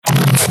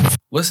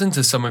Listen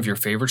to some of your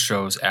favorite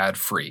shows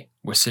ad-free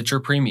with Stitcher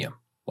Premium,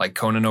 like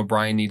Conan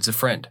O'Brien Needs a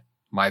Friend,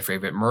 My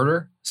Favorite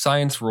Murder,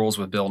 Science Rules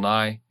with Bill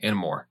Nye, and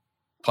more.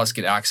 Plus,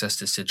 get access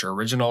to Stitcher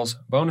Originals,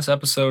 bonus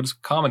episodes,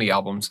 comedy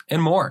albums,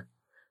 and more.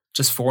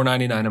 Just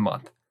 $4.99 a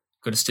month.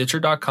 Go to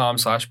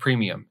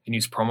Stitcher.com/premium and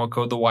use promo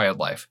code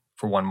TheWildlife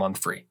for 1 month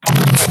free.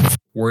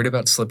 Worried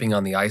about slipping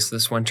on the ice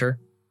this winter?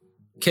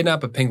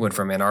 Kidnap a penguin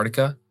from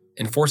Antarctica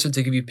and force it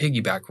to give you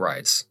piggyback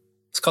rides.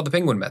 It's called the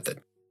Penguin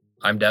Method.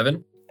 I'm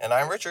Devin. And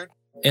I'm Richard.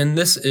 And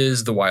this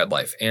is The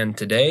Wildlife. And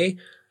today,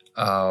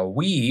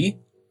 we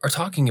are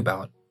talking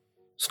about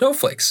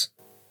snowflakes,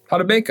 how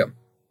to make them,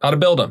 how to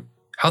build them,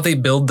 how they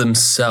build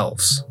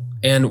themselves,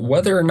 and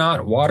whether or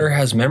not water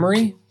has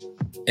memory,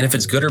 and if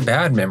it's good or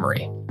bad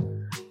memory,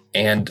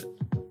 and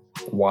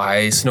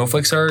why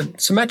snowflakes are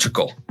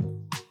symmetrical,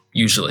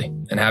 usually,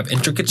 and have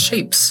intricate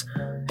shapes,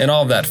 and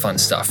all of that fun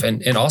stuff.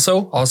 And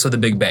also the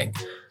Big Bang.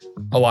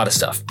 A lot of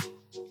stuff.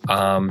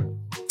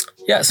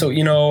 Let's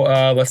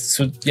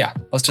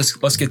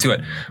get to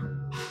it.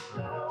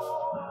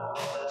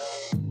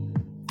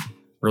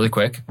 Really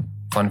quick,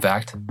 fun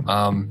fact.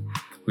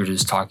 We were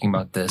just talking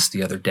about this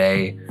the other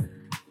day.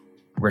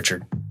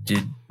 Richard,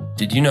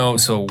 did you know?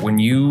 So when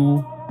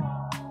you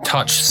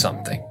touch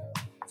something,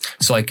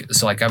 so like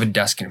I have a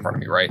desk in front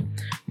of me, right?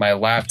 My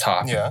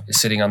laptop is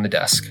sitting on the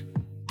desk.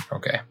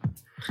 Okay.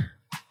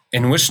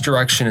 In which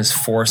direction is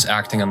force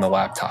acting on the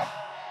laptop?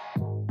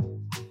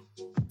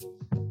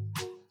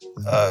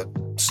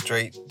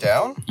 Straight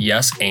down?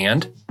 Yes,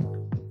 and?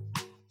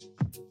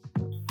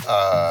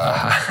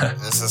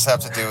 Does this have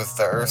to do with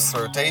the Earth's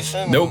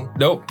rotation?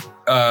 Nope.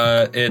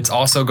 It's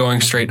also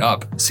going straight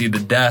up. See, the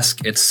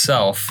desk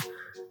itself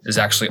is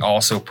actually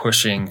also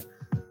pushing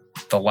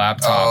the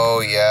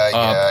laptop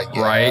up,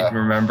 right?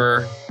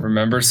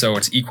 Remember? So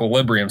it's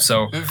equilibrium.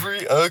 So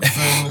every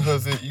action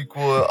has an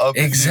equal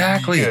opposite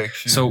exactly.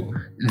 reaction. So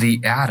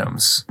the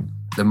atoms,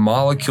 the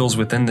molecules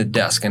within the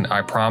desk, and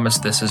I promise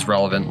this is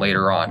relevant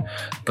later on,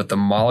 but the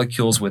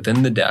molecules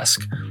within the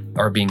desk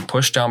are being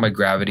pushed down by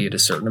gravity at a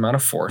certain amount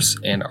of force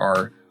and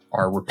are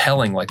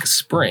repelling like a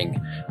spring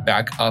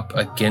back up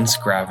against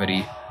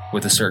gravity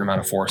with a certain amount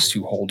of force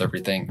to hold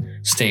everything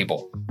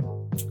stable.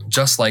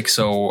 Just like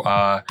so,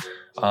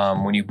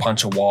 when you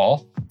punch a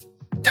wall,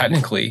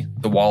 technically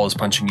the wall is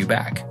punching you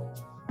back.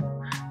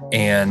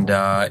 And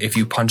if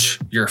you punch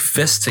your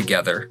fists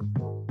together,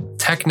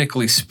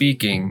 technically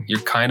speaking,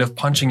 you're kind of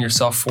punching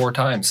yourself 4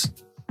 times.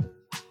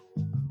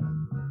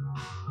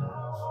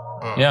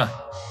 Yeah,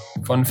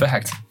 fun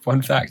fact.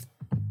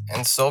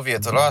 In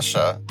Soviet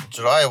Russia,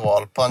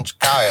 drywall punch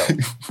Kyle.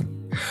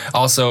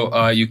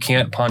 Also, you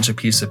can't punch a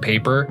piece of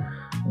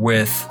paper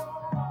with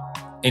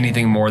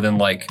anything more than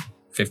like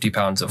 50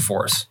 pounds of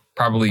force.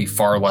 Probably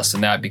far less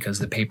than that because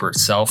the paper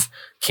itself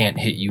can't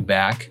hit you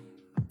back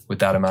with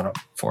that amount of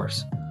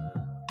force.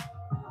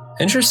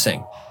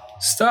 Interesting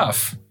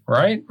stuff.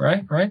 Right.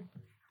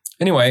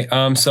 Anyway,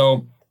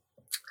 so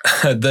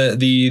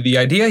the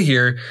idea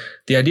here,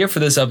 the idea for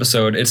this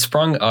episode, it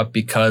sprung up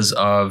because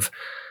of,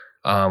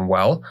 my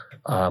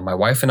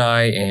wife and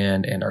I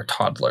and our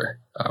toddler,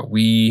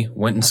 we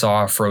went and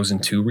saw Frozen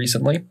 2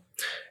 recently,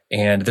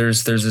 and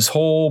there's this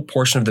whole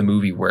portion of the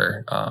movie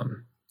where I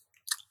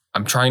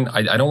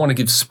don't want to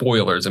give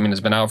spoilers. I mean, it's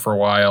been out for a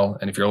while,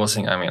 and if you're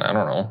listening, I mean, I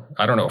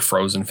don't know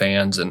Frozen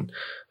fans and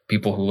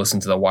people who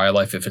listen to The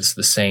Wildlife if it's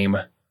the same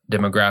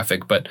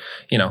demographic, but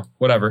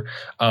whatever.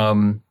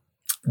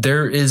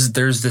 There's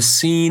this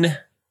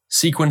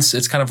sequence.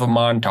 It's kind of a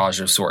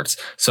montage of sorts.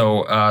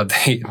 So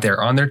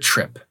they're on their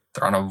trip.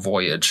 They're on a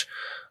voyage,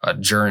 a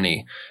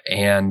journey,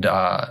 and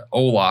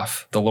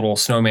Olaf, the little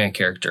snowman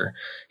character,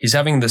 he's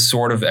having this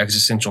sort of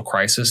existential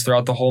crisis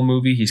throughout the whole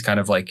movie. He's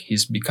kind of like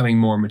he's becoming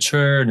more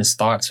mature, and his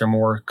thoughts are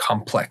more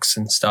complex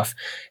and stuff.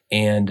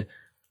 And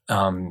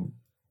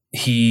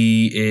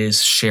he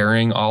is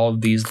sharing all of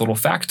these little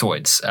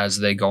factoids as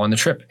they go on the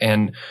trip,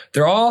 and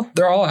they're all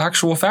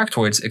actual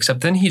factoids,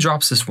 except then he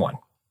drops this one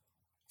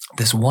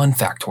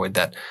factoid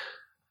that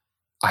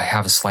I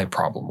have a slight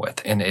problem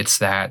with, and it's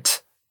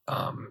that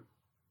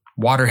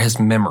water has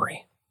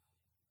memory.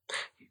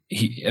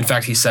 He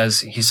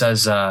says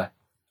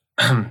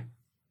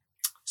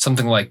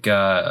something like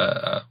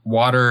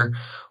water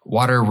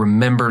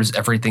remembers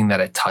everything that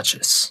it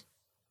touches.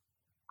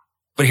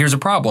 But here's a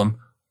problem.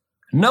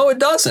 No, it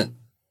doesn't.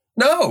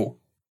 No.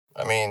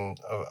 I mean,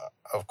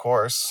 of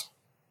course.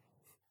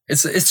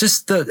 It's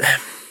just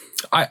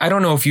I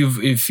don't know if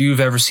you've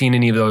ever seen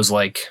any of those,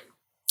 like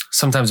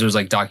sometimes there's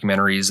like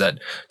documentaries that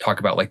talk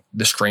about like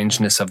the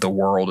strangeness of the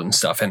world and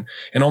stuff, and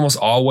almost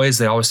always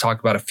they always talk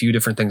about a few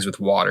different things with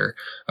water.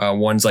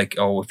 One's like,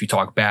 if you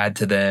talk bad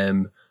to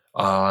them,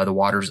 the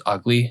water's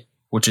ugly,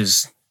 which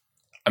is,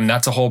 I mean,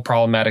 that's a whole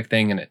problematic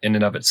thing in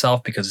and of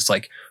itself, because it's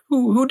like,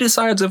 who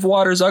decides if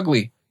water's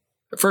ugly?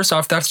 First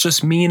off, that's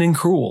just mean and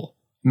cruel.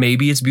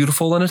 Maybe it's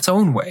beautiful in its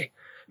own way.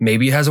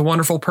 Maybe it has a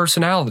wonderful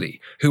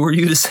personality. Who are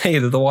you to say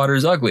that the water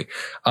is ugly?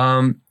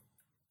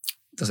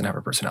 Doesn't have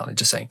a personality.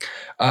 Just saying.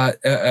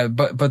 But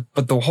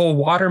the whole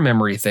water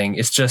memory thing,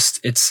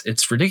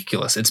 it's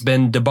ridiculous. It's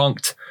been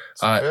debunked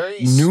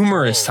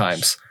numerous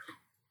times.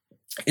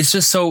 It's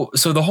just so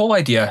the whole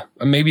idea,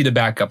 maybe to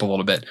back up a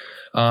little bit,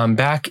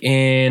 back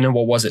in,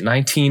 what was it,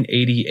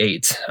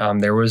 1988,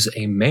 there was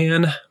a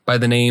man by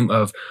the name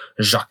of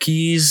Jacques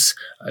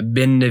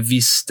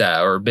Benveniste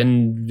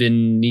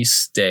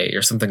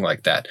or something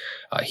like that.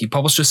 He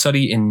published a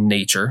study in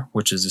Nature,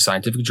 which is a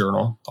scientific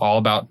journal, all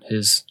about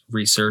his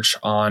research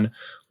on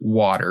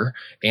water,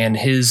 and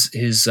his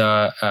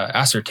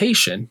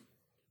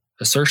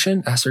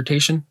assertion,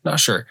 not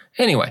sure.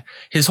 Anyway,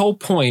 his whole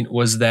point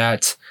was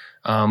that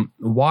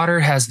water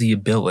has the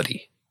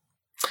ability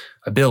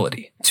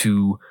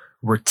to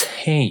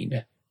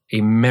retain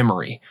a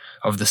memory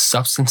of the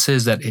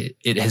substances that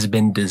it has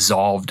been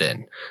dissolved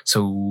in.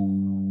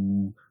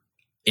 So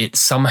it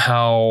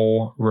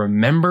somehow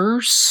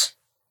remembers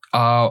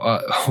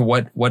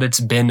what it's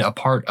been a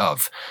part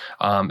of.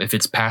 If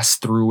it's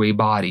passed through a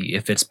body,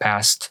 if it's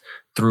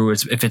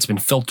been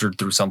filtered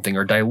through something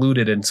or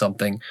diluted in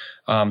something,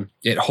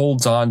 it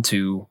holds on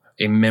to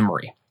a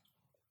memory.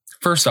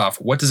 First off,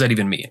 what does that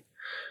even mean?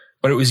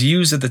 But it was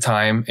used at the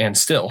time and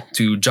still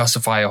to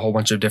justify a whole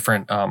bunch of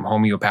different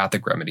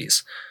homeopathic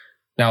remedies.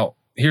 Now,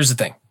 here's the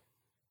thing.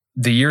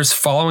 The years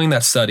following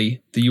that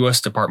study, the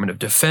U.S. Department of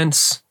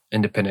Defense,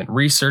 independent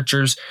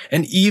researchers,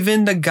 and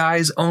even the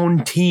guy's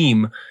own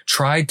team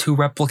tried to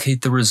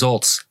replicate the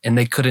results, and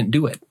they couldn't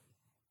do it.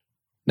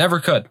 Never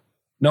could.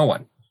 No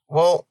one.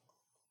 Well,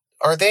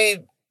 are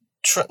they...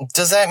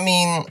 does that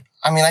mean...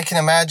 I mean, I can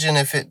imagine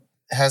if it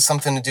has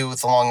something to do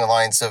with along the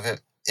lines of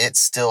it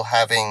still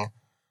having...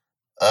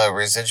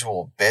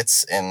 residual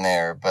bits in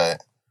there,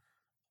 but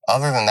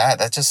other than that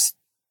just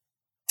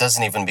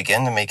doesn't even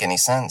begin to make any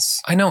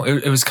sense. I know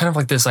it was kind of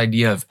like this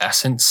idea of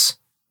essence,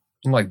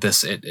 like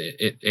this.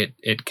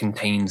 It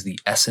contains the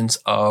essence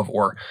of,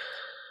 or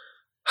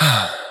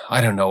I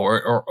don't know,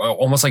 or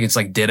almost like it's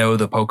like Ditto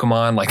the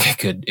Pokemon. Like it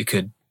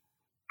could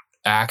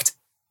act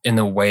in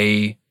the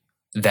way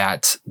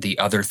that the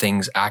other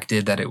things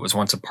acted that it was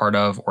once a part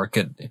of, or it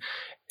could.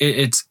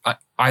 It's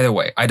either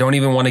way. I don't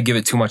even want to give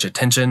it too much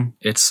attention.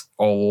 It's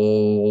a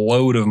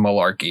load of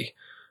malarkey,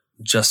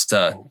 just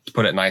to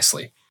put it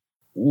nicely.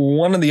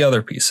 One of the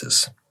other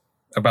pieces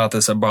about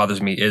this that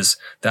bothers me is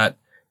that,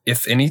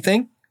 if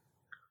anything,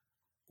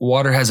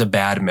 water has a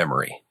bad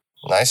memory.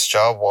 Nice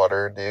job,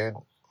 water, dude.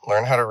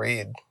 Learn how to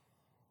read.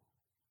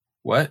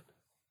 What?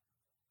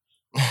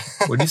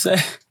 What'd you say?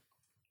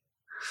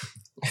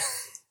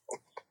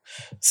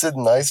 Said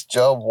nice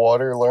job,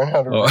 water. Learn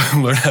how to read.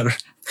 Learn how to...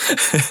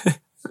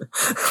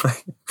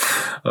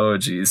 Oh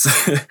geez.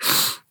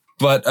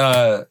 But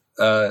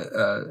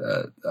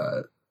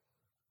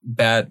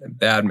bad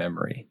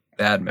memory.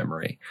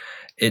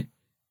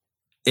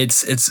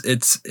 It's a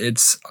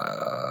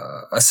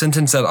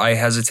sentence that I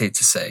hesitate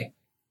to say.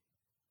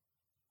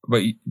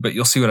 But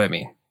you'll see what I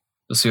mean.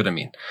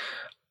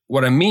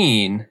 What I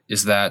mean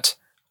is that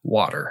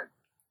water,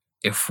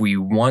 if we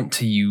want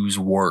to use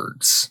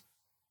words,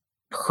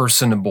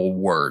 personable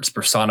words,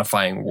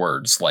 personifying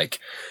words like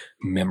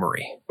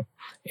memory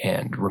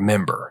and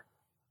remember,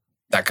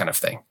 that kind of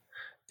thing,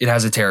 it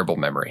has a terrible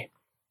memory.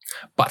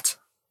 But,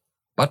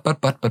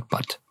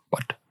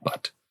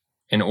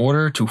 in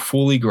order to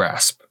fully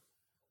grasp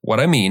what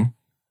I mean,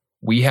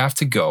 we have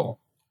to go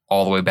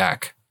all the way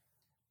back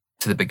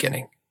to the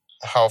beginning.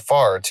 How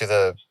far? To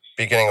the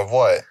beginning of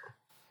what?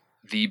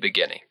 The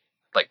beginning.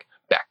 Like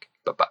back,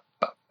 back,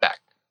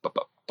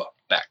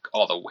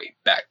 all the way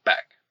back.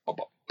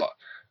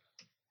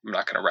 I'm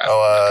not going to rap.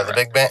 Oh, the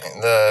Big Bang?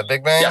 The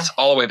Big Bang? Yes,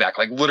 all the way back.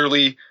 Like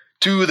literally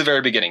to the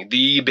very beginning.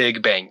 The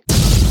Big Bang.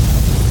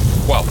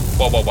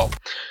 Whoa.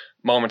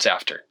 Moments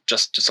after.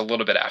 Just a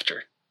little bit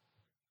after.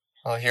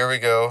 Oh, here we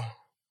go.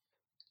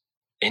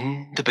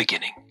 In the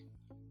beginning,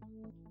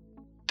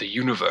 the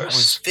universe... It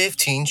was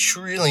 15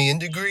 trillion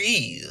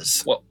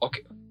degrees. Well,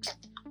 okay.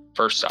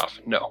 First off,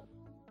 no.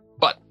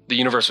 But the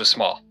universe was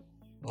small.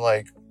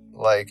 Like,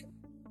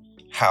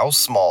 how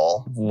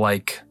small?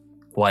 Like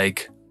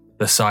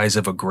the size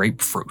of a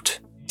grapefruit.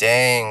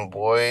 Dang,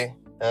 boy.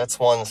 That's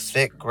one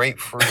thick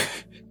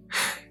grapefruit.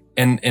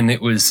 and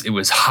it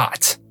was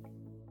hot.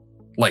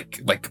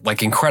 Like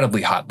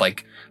incredibly hot.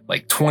 Like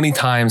 20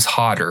 times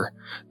hotter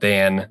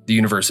than the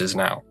universe is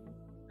now.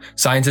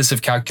 Scientists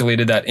have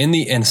calculated that in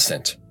the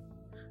instant,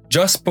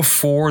 just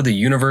before the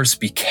universe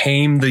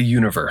became the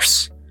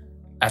universe,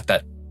 at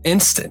that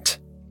instant,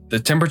 the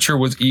temperature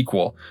was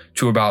equal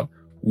to about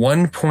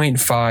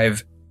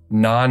 1.5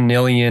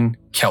 nonillion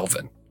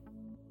Kelvin.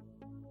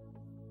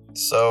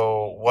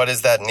 So what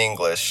is that in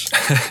English?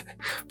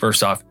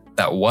 First off,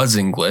 that was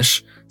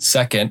English.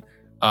 Second,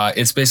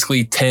 it's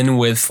basically 10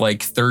 with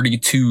like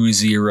 32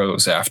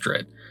 zeros after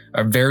it.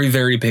 A very,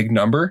 very big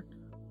number.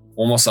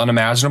 Almost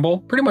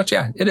unimaginable. Pretty much,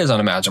 yeah, it is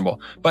unimaginable.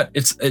 But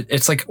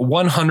it's like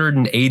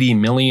 180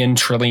 million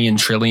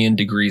trillion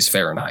degrees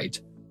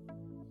Fahrenheit.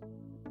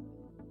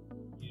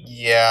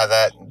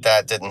 Yeah,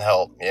 that didn't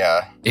help.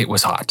 Yeah. It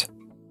was hot.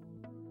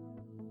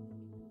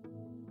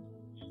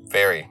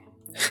 Very.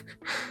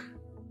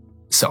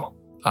 So,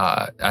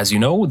 as you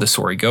know, the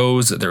story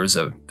goes, there was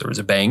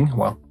a bang.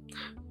 Well,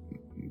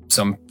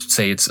 some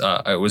say it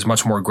was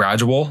much more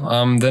gradual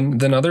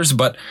than others,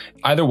 but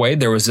either way,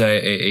 there was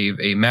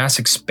a mass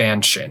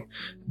expansion.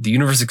 The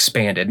universe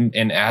expanded,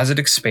 and as it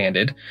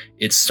expanded,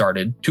 it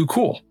started to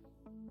cool,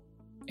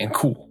 and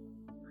cool,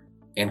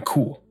 and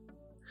cool,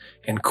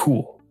 and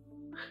cool,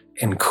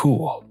 and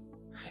cool,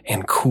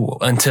 and cool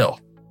until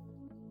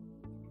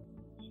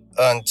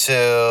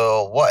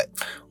what?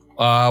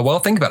 Well,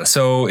 think about it.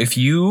 So if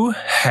you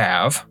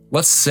have,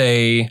 let's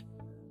say,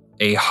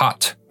 a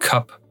hot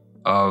cup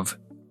of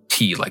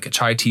tea, like a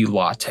chai tea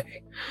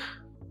latte,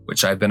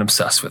 which I've been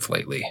obsessed with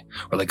lately,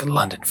 or like a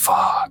London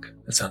fog.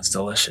 That sounds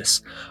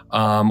delicious.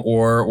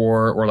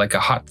 Or like a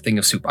hot thing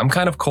of soup. I'm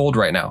kind of cold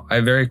right now. I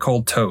have very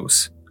cold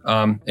toes.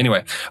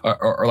 Anyway,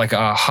 or like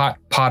a hot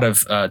pot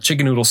of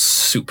chicken noodle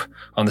soup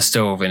on the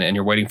stove, and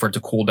you're waiting for it to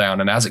cool down.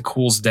 And as it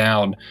cools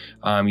down,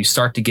 you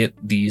start to get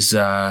these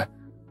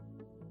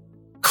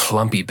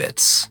clumpy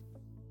bits.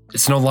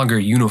 It's no longer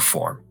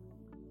uniform.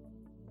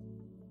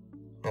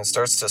 It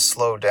starts to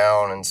slow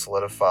down and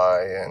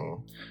solidify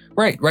and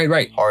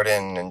Right.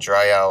 harden and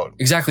dry out.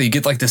 Exactly. You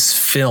get like this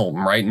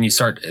film, right? And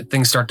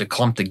things start to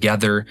clump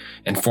together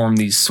and form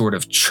these sort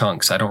of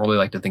chunks. I don't really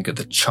like to think of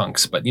the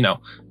chunks, but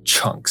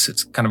chunks.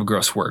 It's kind of a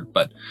gross word,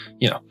 but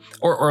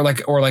or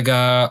like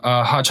a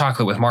hot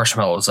chocolate with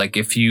marshmallows. Like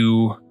if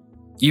you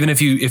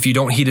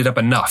don't heat it up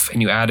enough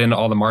and you add in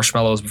all the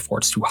marshmallows before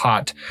it's too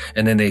hot,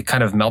 and then they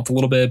kind of melt a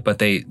little bit, but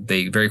they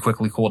very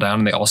quickly cool down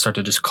and they all start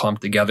to just clump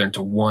together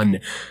into one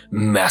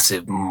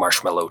massive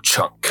marshmallow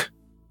chunk.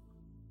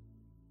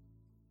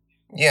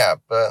 Yeah,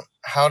 but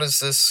how does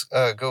this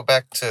go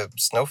back to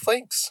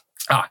snowflakes?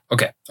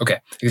 Okay,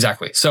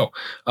 exactly. So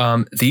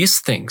these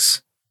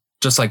things,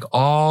 just like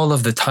all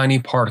of the tiny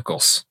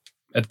particles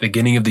at the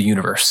beginning of the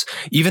universe,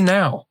 even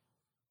now,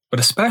 but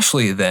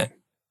especially then,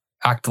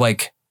 act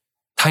like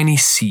tiny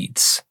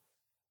seeds.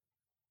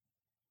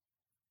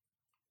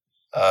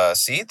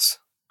 Seeds?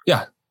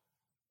 Yeah.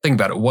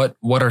 Think about it.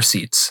 What are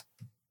seeds?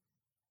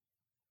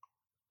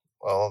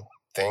 Well,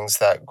 things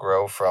that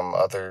grow from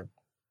other...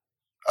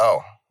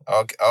 Oh,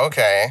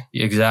 okay.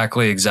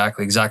 Exactly.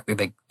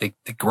 They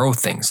grow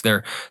things.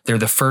 They're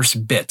the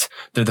first bit.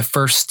 They're the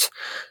first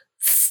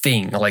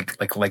thing,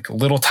 like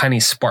little tiny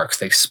sparks.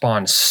 They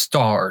spawn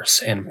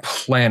stars and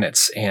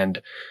planets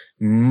and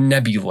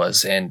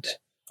nebulas and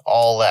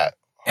all that.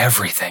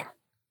 Everything.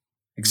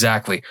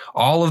 Exactly.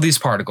 All of these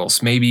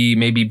particles,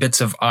 maybe bits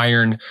of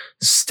iron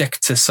stick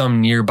to some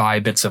nearby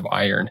bits of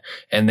iron.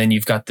 And then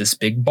you've got this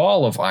big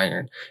ball of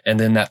iron. And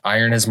then that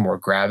iron has more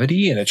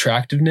gravity and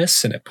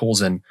attractiveness, and it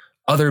pulls in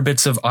other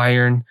bits of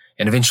iron.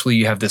 And eventually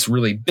you have this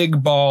really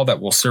big ball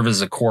that will serve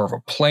as a core of a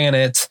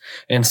planet,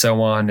 and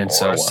so on and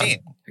so on.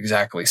 Seed.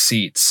 Exactly.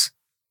 Seeds.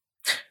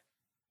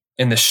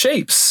 And the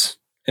shapes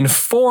and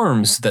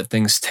forms that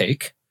things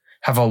take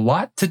have a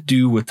lot to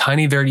do with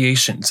tiny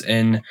variations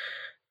in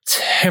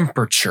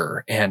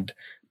temperature and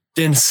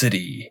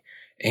density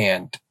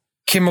and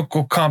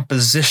chemical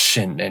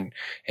composition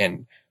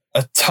and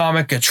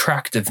atomic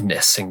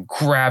attractiveness and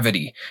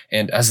gravity.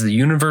 And as the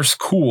universe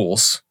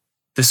cools,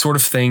 this sort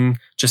of thing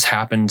just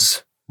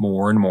happens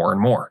more and more and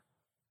more.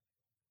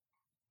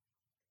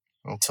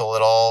 Until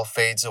it all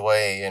fades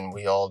away and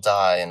we all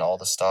die and all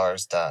the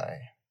stars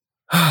die.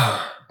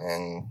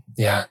 and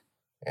yeah.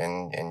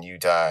 And you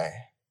die.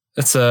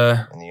 It's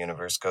and the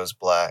universe goes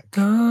black.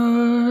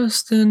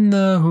 Dust in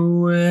the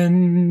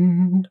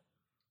wind.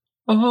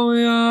 All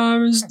we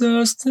are is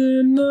dust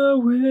in the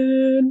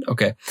wind.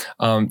 Okay.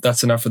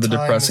 That's enough for the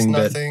depressing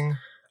bit.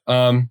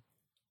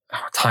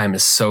 Time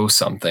is so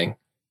something.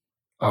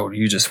 Oh,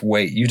 you just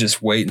wait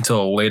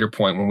until a later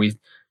point when we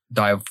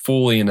dive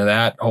fully into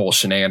that whole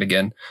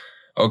shenanigan.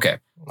 Okay.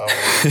 Oh.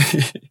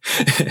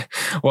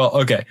 Well,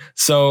 okay.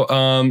 So,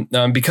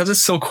 because it's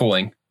still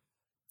cooling,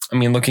 I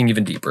mean, looking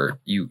even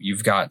deeper,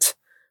 you've got,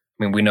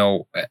 I mean, we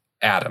know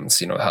atoms,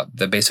 how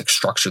the basic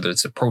structure, that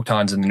it's the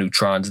protons and the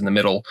neutrons in the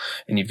middle,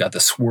 and you've got the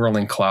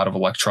swirling cloud of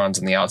electrons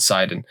on the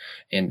outside.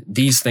 And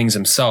these things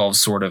themselves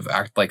sort of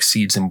act like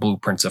seeds and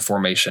blueprints of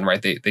formation,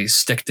 right? They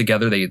stick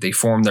together, they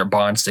form their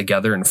bonds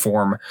together and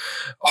form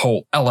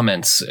whole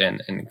elements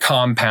and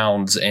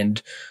compounds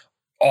and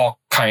all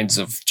kinds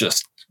of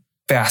just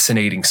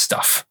fascinating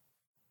stuff.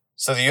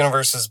 So the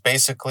universe is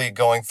basically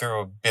going through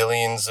a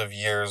billions of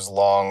years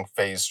long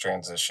phase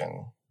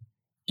transition.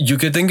 You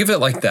could think of it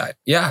like that.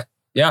 Yeah,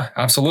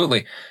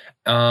 absolutely.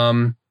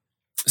 So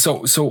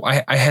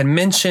I had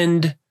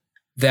mentioned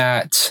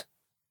that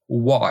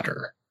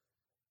water.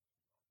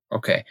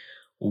 Okay.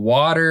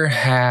 Water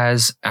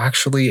has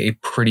actually a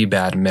pretty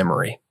bad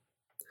memory,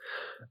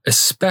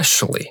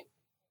 especially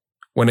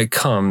when it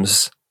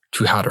comes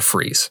to how to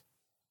freeze.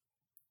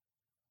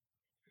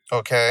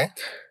 Okay.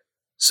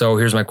 So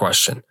here's my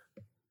question.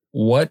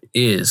 What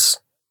is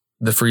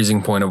the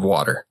freezing point of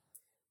water?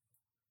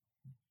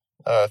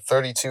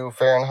 32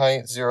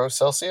 Fahrenheit, 0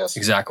 Celsius?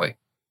 Exactly.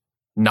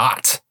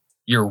 Not.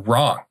 You're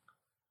wrong.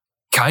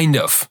 Kind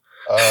of.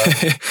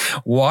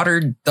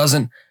 Water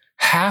doesn't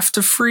have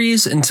to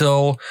freeze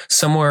until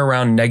somewhere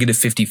around negative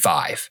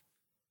 55.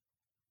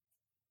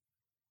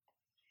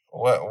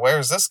 Where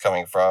is this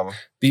coming from?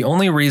 The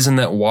only reason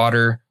that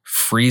water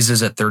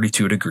freezes at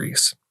 32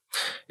 degrees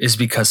is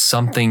because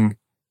something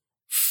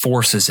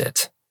forces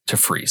it to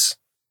freeze.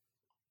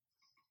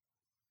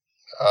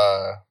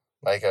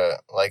 Like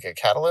a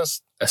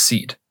catalyst? A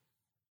seed.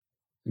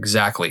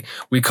 Exactly.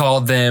 We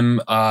call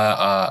them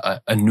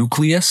a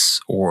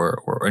nucleus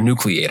or a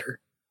nucleator.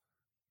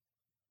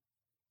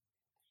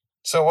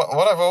 So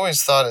what I've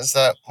always thought is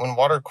that when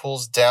water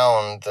cools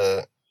down,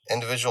 the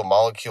individual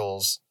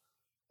molecules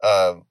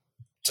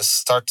just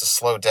start to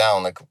slow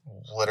down, like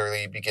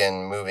literally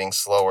begin moving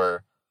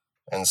slower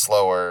and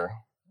slower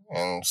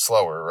and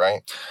slower,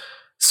 right?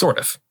 Sort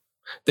of.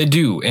 They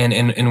do.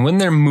 And when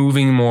they're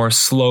moving more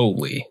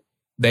slowly,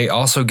 they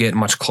also get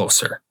much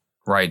closer,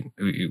 right?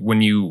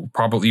 When you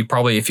probably,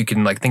 if you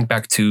can like think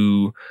back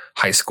to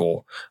high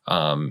school,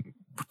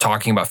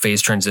 talking about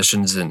phase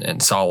transitions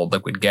and solid,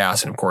 liquid,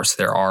 gas. And of course,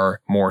 there are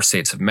more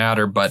states of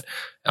matter, but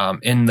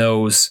in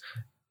those,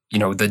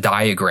 the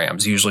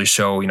diagrams usually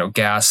show,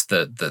 gas,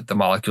 the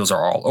molecules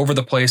are all over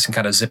the place and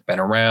kind of zipping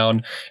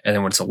around. And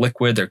then when it's a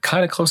liquid, they're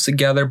kind of close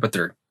together, but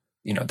they're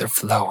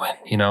flowing,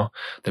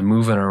 they're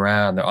moving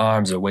around. Their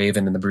arms are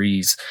waving in the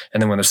breeze.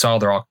 And then when they're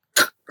solid, they're all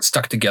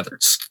stuck together.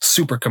 It's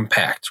super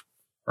compact,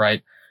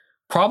 right?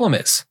 Problem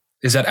is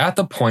that at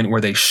the point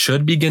where they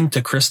should begin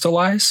to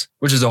crystallize,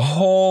 which is a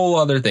whole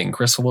other thing,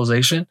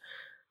 crystallization,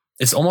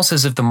 it's almost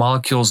as if the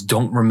molecules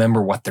don't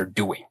remember what they're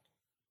doing.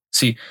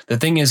 See, the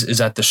thing is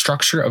that the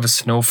structure of a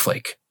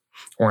snowflake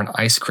or an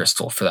ice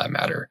crystal, for that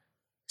matter,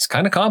 is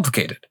kind of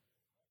complicated.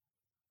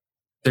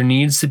 There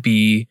needs to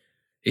be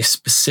a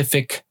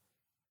specific,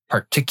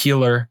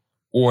 particular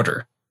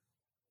order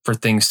for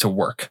things to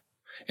work.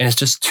 And it's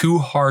just too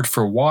hard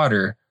for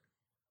water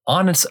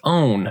on its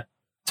own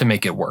to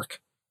make it work.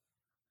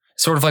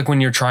 Sort of like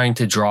when you're trying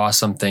to draw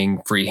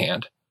something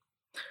freehand.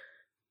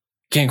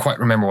 Can't quite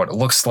remember what it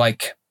looks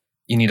like.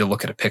 You need to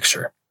look at a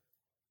picture.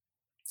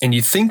 And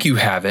you think you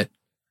have it,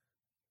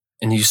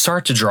 and you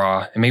start to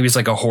draw, and maybe it's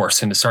like a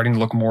horse, and it's starting to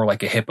look more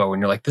like a hippo, and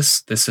you're like,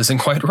 this isn't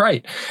quite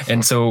right.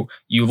 And so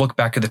you look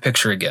back at the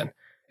picture again.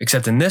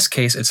 Except in this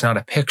case, it's not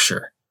a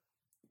picture,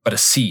 but a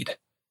seed,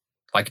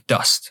 like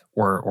dust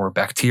or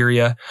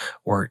bacteria,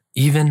 or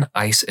even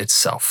ice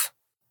itself.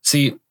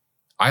 See,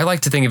 I like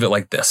to think of it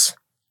like this.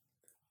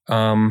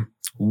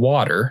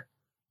 Water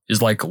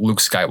is like Luke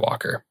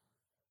Skywalker.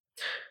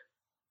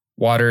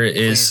 Water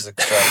is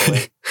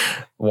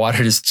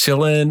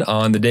chilling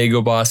on the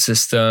Dagobah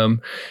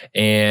system,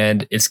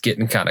 and it's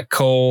getting kind of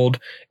cold.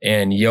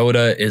 And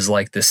Yoda is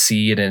like the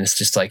seed, and it's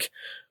just like,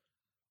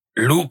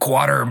 Luke,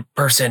 water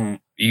person,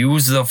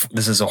 use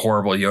this is a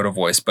horrible Yoda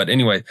voice, but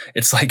anyway,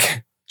 it's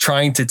like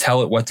trying to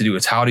tell it what to do.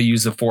 It's how to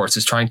use the Force.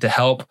 It's trying to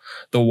help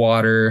the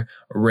water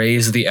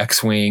raise the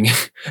X-Wing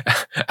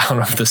out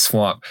of the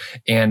swamp.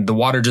 And the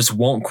water just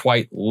won't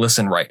quite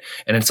listen right.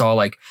 And it's all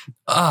like,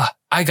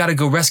 I got to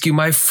go rescue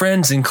my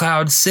friends in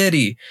Cloud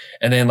City.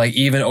 And then like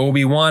even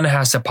Obi-Wan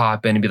has to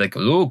pop in and be like,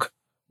 Luke,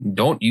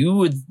 don't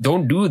do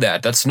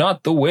that. That's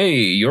not the way.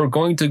 You're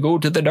going to go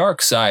to the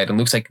dark side. And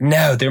Luke's like,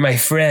 no, they're my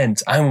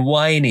friends. I'm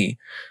whiny.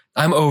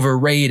 I'm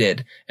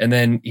overrated. And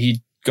then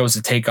he goes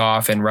to take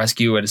off and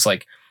rescue it. It's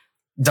like,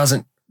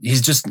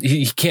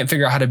 he can't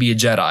figure out how to be a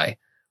Jedi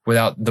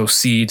without those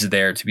seeds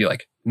there to be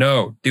like,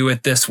 no, do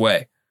it this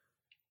way.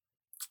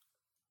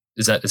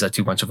 Is that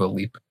too much of a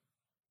leap?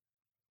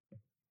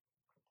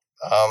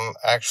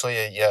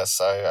 Actually, yes,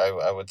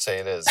 I would say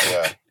it is.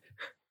 Yeah.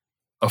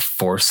 A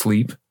Force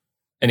leap.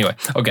 Anyway,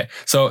 okay.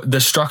 So the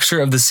structure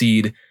of the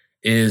seed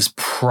is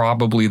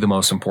probably the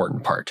most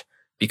important part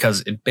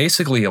because it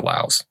basically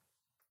allows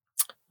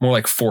more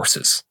like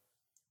forces.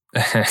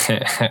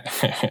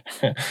 The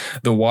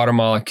water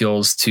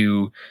molecules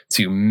to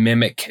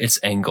mimic its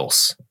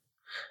angles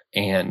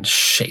and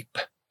shape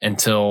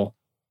until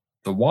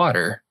the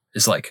water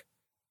is like,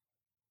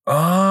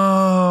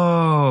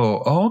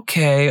 oh,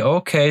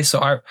 okay.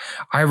 So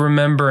I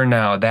remember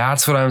now.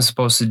 That's what I'm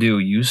supposed to do.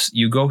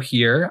 You go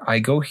here, I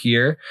go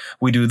here.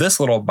 We do this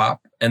little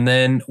bop, and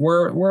then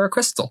we're a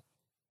crystal.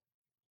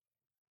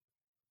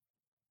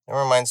 It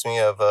reminds me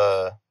of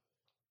oh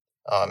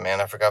man,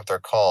 I forgot what they're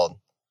called.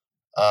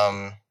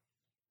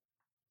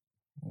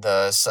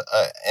 The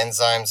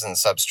enzymes and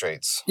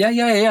substrates. Yeah,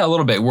 a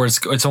little bit. Where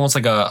it's almost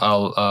like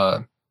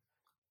a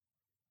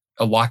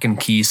lock and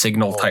key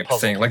signal type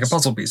thing, like a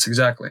puzzle piece,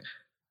 exactly.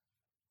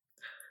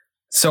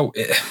 So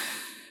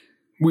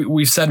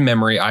we've said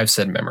memory. I've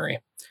said memory.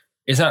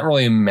 It's not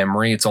really a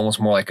memory. It's almost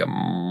more like a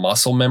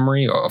muscle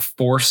memory or a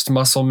forced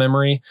muscle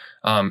memory.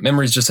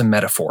 Memory is just a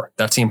metaphor.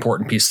 That's the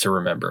important piece to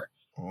remember.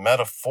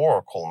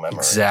 Metaphorical memory.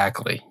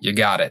 Exactly. You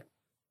got it.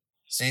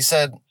 So you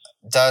said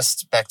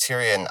dust,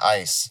 bacteria, and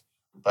ice.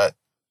 But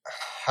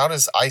how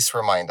does ice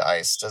remind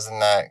ice? Doesn't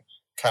that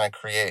kind of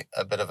create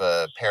a bit of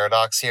a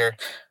paradox here?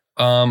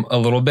 A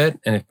little bit.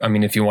 And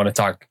if you want to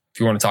talk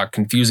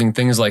confusing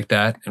things like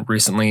that, and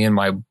recently in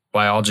my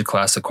biology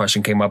class, the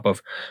question came up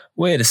of,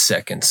 wait a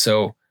second.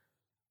 So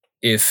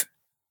if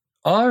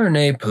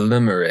RNA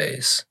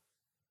polymerase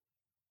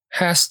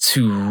has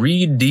to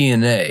read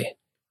DNA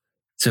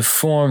to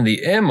form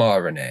the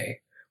mRNA,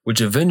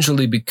 which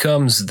eventually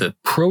becomes the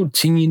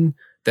protein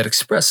that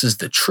expresses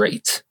the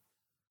trait.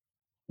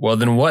 Well,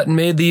 then what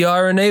made the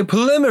RNA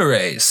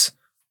polymerase?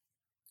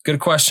 Good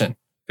question.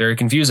 Very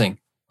confusing.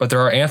 But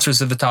there are answers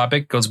to the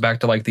topic. Goes back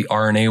to like the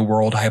RNA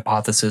world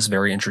hypothesis.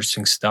 Very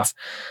interesting stuff.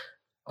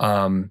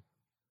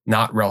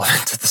 Not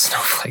relevant to the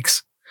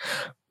snowflakes.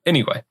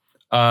 Anyway,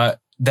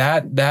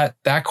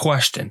 that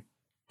question,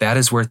 that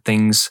is where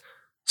things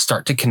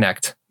start to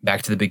connect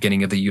back to the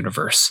beginning of the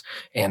universe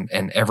and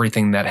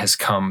everything that has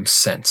come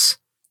since.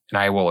 And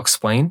I will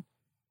explain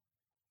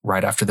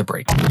right after the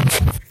break.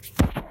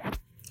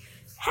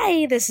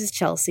 Hi, this is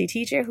Chelsea,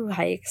 teacher who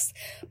hikes.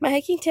 My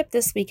hiking tip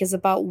this week is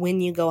about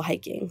when you go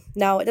hiking.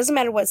 Now, it doesn't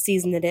matter what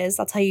season it is,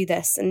 I'll tell you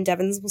this, and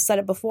Devin's said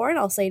it before, and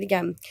I'll say it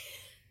again.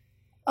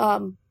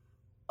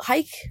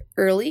 Hike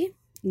early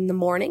in the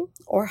morning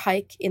or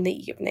hike in the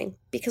evening,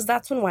 because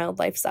that's when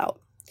wildlife's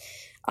out.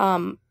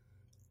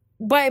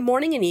 By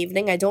morning and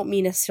evening, I don't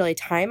mean necessarily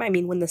time, I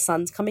mean when the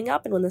sun's coming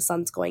up and when the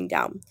sun's going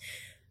down.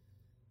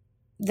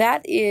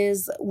 That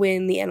is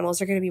when the animals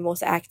are going to be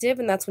most active,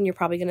 and that's when you're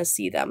probably going to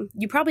see them.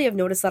 You probably have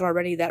noticed that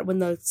already, that when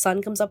the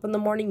sun comes up in the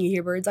morning, you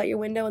hear birds out your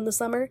window in the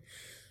summer.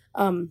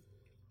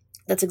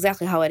 That's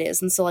exactly how it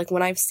is. And so, like,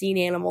 when I've seen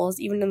animals,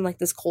 even in, like,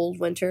 this cold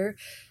winter,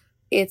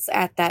 it's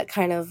at that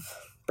kind of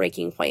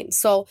breaking point.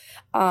 So,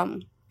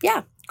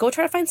 yeah, go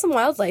try to find some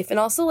wildlife, and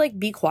also, like,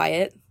 be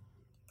quiet.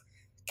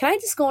 Can I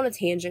just go on a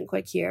tangent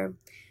quick here?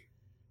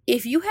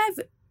 If you have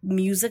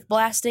music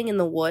blasting in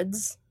the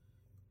woods,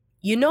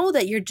 you know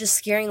that you're just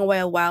scaring away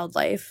a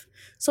wildlife.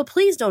 So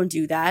please don't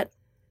do that.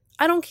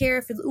 I don't care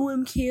if it's,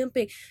 I'm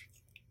camping.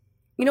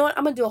 You know what?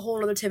 I'm going to do a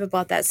whole other tip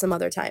about that some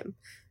other time,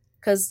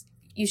 because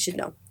you should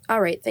know.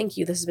 All right. Thank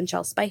you. This has been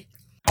Chelsea. Bye.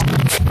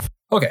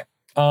 Okay.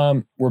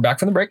 We're back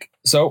from the break.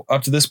 So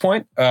up to this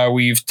point,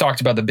 we've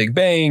talked about the Big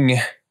Bang,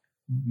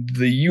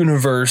 the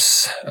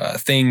universe,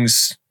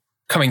 things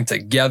coming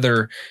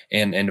together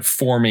and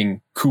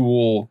forming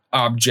cool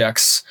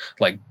objects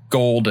like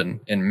gold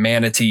and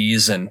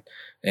manatees and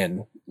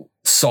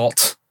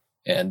salt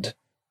and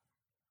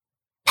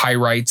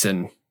pyrite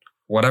and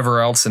whatever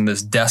else in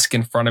this desk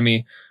in front of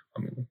me. I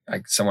mean,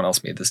 someone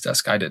else made this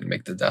desk. I didn't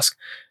make the desk.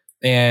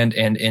 And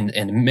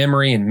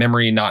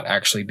memory not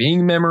actually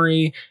being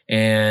memory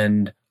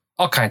and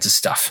all kinds of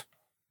stuff.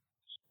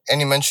 And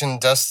you mentioned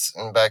dust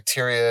and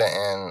bacteria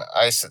and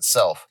ice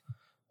itself.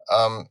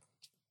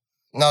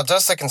 Now,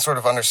 dust I can sort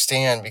of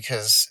understand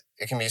because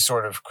it can be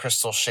sort of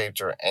crystal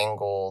shaped or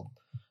angled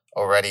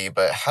already,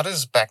 but how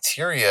does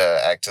bacteria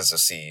act as a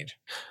seed?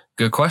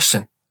 Good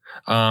question.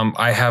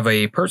 I have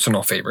a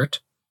personal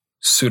favorite,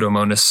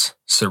 Pseudomonas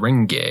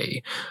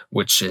syringae,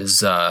 which is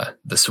the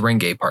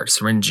syringae part,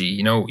 syringe.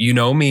 You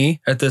know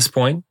me at this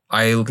point.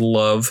 I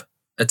love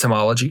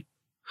etymology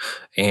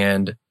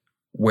and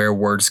where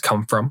words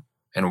come from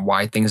and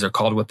why things are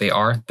called what they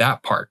are.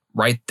 That part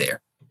right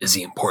there is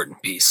the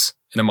important piece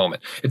in a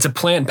moment. It's a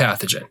plant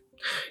pathogen.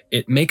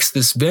 It makes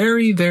this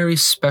very, very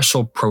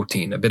special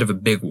protein, a bit of a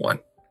big one,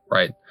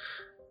 right?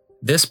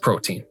 This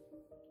protein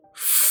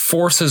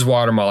forces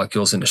water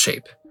molecules into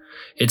shape.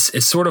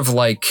 It's sort of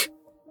like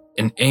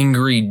an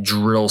angry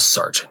drill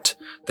sergeant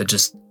that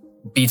just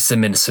beats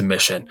them into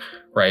submission,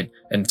 right?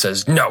 And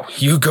says, no,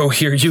 you go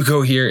here,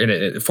 and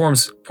it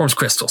forms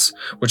crystals,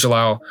 which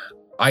allow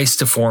ice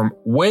to form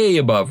way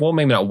above, well,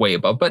 maybe not way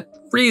above, but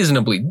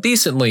reasonably,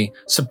 decently,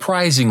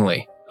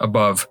 surprisingly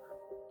above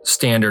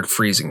standard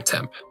freezing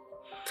temp.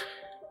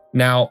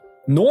 Now,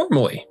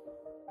 normally,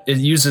 it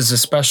uses a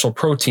special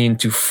protein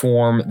to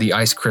form the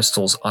ice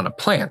crystals on a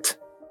plant,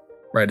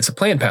 right? It's a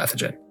plant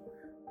pathogen.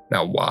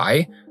 Now,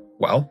 why?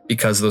 Well,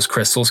 because those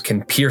crystals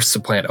can pierce the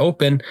plant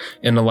open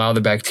and allow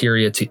the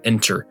bacteria to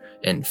enter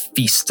and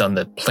feast on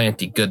the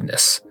planty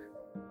goodness.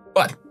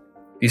 But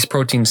these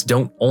proteins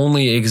don't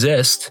only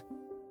exist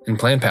in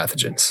plant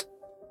pathogens.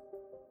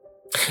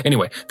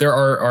 Anyway, there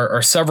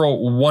are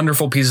several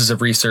wonderful pieces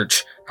of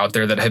research out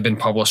there that have been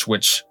published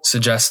which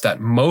suggest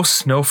that most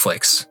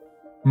snowflakes,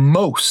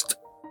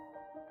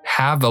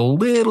 have a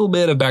little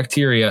bit of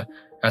bacteria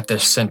at their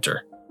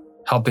center,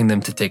 helping them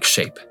to take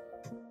shape.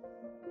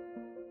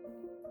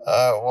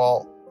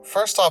 Well,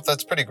 first off,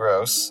 that's pretty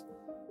gross.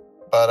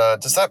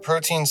 But does that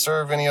protein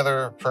serve any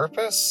other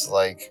purpose?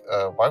 Like,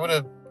 why would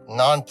a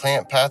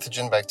non-plant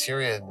pathogen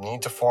bacteria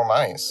need to form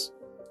ice?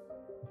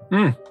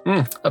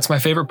 That's my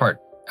favorite part.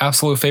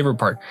 Absolute favorite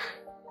part.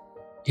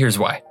 Here's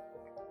why.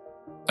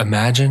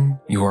 Imagine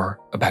you're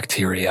a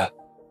bacteria.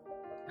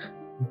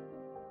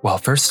 Well,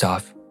 first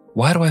off,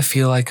 why do I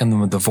feel like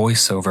I'm the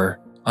voiceover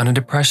on a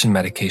depression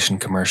medication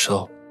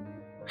commercial?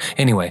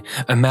 Anyway,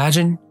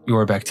 imagine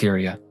you're a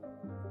bacteria.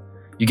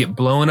 You get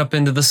blown up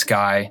into the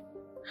sky,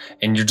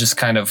 and you're just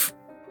kind of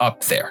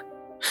up there.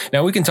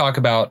 Now, we can talk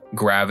about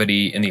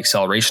gravity and the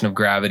acceleration of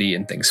gravity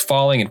and things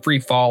falling and free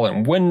fall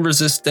and wind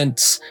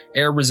resistance,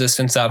 air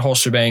resistance, that whole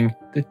shebang.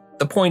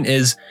 The point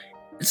is,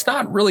 it's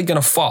not really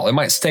going to fall. It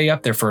might stay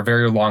up there for a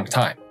very long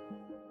time.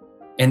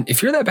 And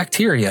if you're that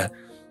bacteria,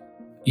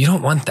 you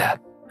don't want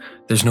that.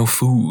 There's no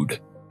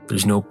food.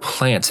 There's no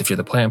plants if you're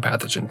the plant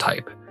pathogen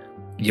type.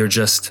 You're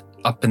just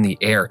up in the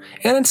air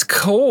and it's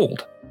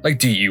cold. Like,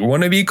 do you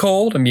want to be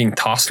cold and being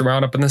tossed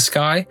around up in the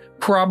sky?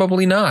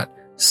 Probably not.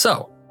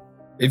 So,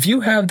 if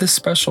you have this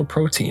special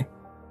protein,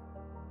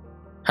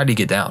 how do you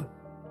get down?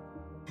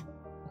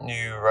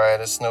 You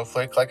ride a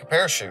snowflake like a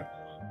parachute.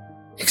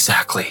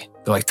 Exactly.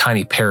 They're like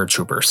tiny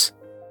paratroopers.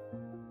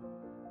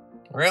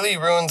 Really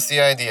ruins the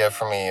idea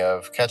for me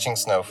of catching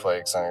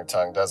snowflakes on your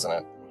tongue, doesn't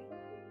it?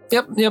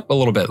 Yep, a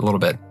little bit.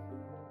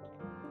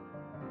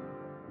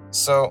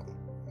 So,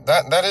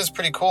 that is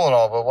pretty cool and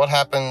all, but what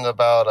happened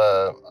about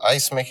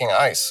ice making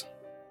ice?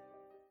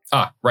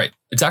 Ah, right.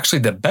 It's actually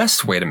the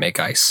best way to make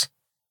ice.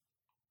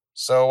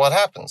 So what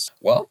happens?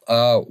 Well,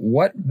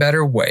 what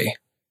better way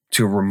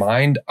to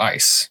remind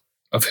ice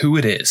of who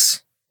it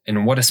is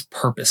and what its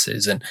purpose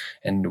is and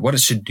what it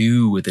should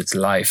do with its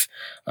life,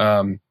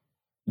 or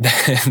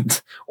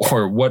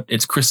what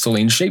its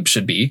crystalline shape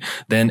should be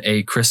than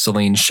a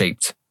crystalline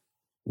shaped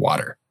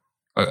water,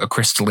 a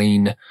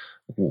crystalline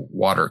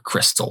water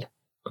crystal,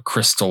 a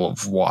crystal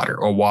of water,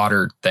 a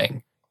water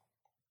thing.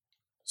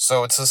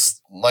 So it's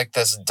just like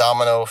this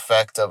domino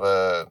effect of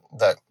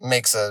that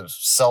makes a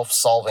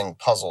self-solving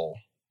puzzle.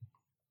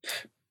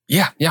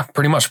 Yeah,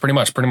 pretty much.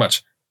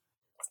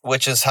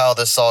 Which is how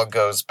this all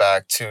goes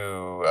back to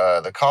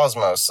the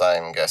cosmos,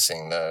 I'm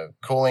guessing. The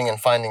cooling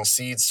and finding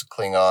seeds to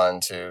cling on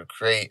to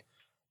create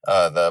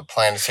the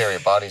planetary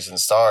bodies and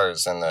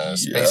stars and the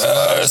space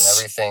flyers and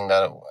everything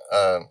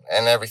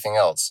and everything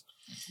else.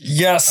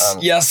 Yes.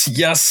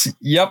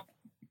 Yep.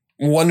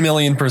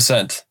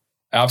 1,000,000%.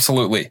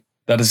 Absolutely.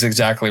 That is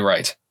exactly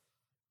right.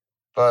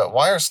 But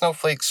why are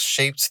snowflakes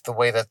shaped the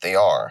way that they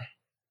are?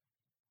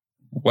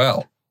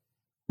 Well,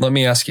 let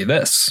me ask you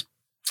this.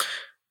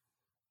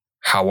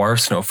 How are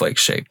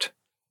snowflakes shaped?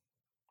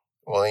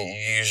 Well,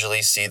 you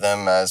usually see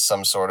them as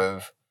some sort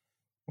of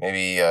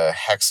maybe a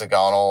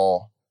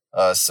hexagonal,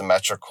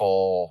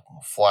 symmetrical,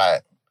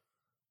 flat,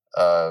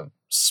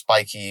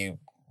 spiky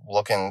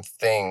looking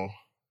thing.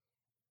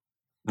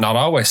 Not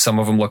always. Some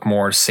of them look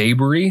more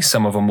sabery.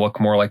 Some of them look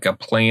more like a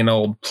plain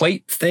old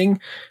plate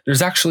thing.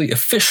 There's actually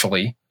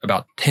officially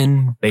about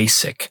 10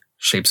 basic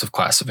shapes of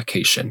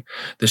classification.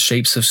 The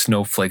shapes of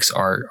snowflakes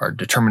are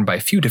determined by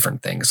a few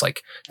different things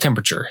like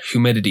temperature,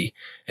 humidity,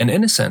 and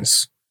in a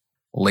sense,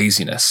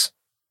 laziness.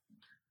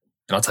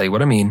 And I'll tell you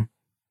what I mean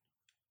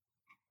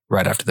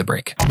right after the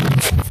break.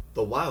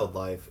 The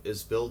Wildlife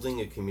is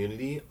building a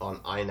community on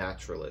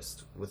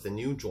iNaturalist with a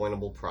new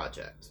joinable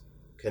project.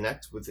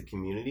 Connect with a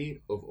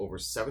community of over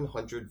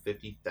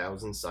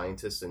 750,000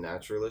 scientists and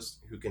naturalists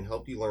who can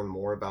help you learn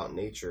more about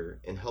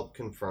nature and help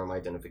confirm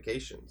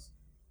identifications.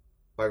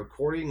 By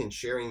recording and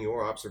sharing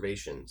your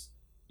observations,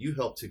 you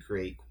help to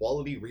create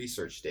quality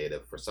research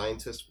data for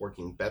scientists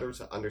working better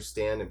to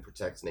understand and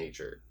protect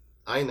nature.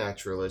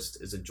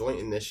 iNaturalist is a joint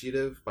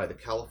initiative by the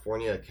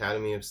California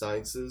Academy of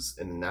Sciences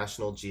and the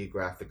National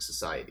Geographic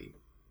Society.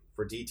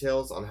 For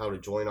details on how to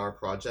join our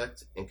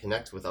project and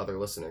connect with other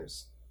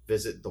listeners,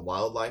 visit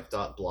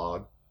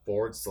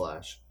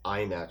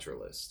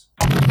thewildlife.blog/iNaturalist.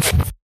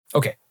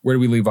 Okay, where do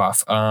we leave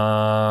off?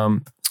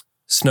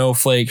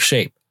 Snowflake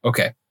shape.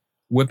 Okay,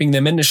 whipping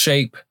them into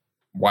shape,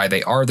 why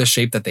they are the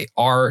shape that they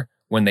are,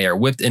 when they are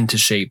whipped into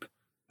shape,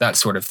 that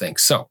sort of thing.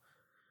 So,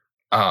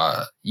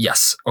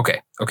 yes,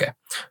 okay.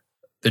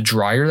 The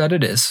drier that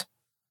it is,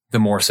 the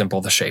more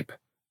simple the shape.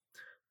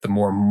 The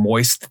more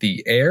moist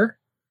the air,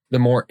 the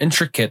more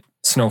intricate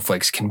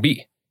snowflakes can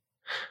be.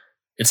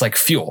 It's like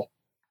fuel,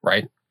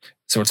 right?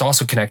 So it's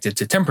also connected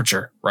to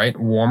temperature, right?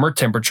 Warmer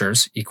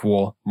temperatures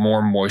equal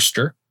more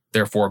moisture,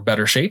 therefore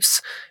better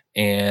shapes,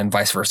 and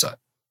vice versa.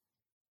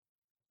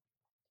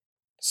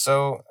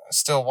 So,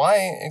 still,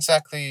 why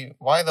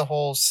the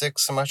whole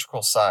 6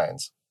 symmetrical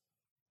sides?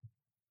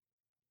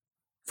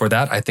 For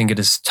that, I think it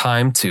is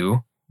time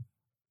to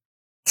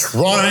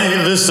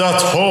try this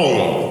at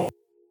home.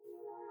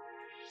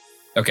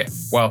 Okay,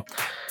 well,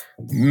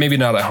 maybe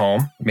not at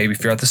home. Maybe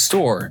if you're at the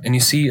store and you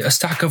see a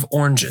stack of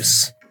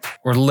oranges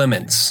or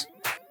lemons,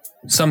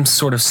 some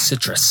sort of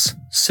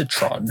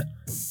citron.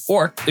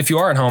 Or if you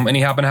are at home and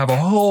you happen to have a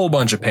whole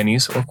bunch of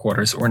pennies or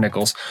quarters or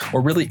nickels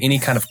or really any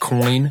kind of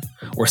coin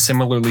or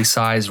similarly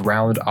sized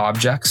round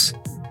objects,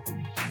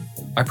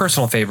 my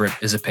personal favorite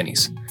is a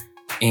pennies.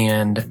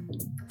 And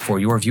for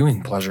your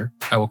viewing pleasure,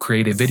 I will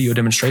create a video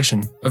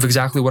demonstration of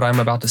exactly what I'm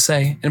about to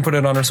say and put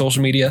it on our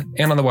social media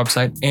and on the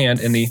website and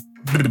in the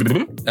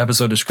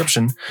episode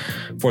description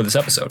for this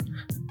episode.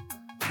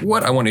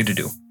 What I want you to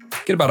do,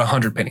 get about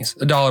 100 pennies,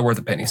 $1 worth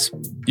of pennies.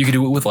 You can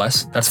do it with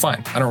less, that's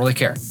fine, I don't really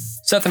care.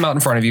 Set them out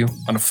in front of you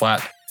on a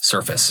flat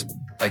surface,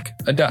 like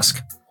a desk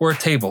or a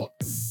table,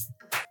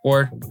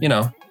 or,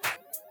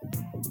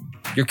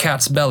 your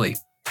cat's belly.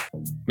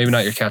 Maybe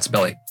not your cat's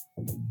belly.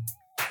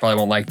 Probably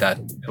won't like that.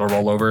 It'll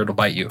roll over, it'll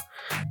bite you.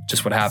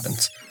 Just what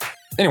happens.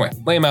 Anyway,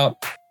 lay them out,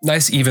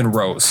 nice even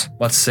rows.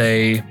 Let's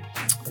say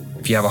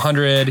if you have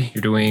 100,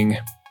 you're doing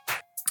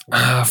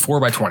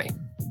 4 by 20.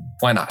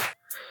 Why not?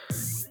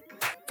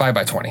 5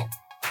 by 20.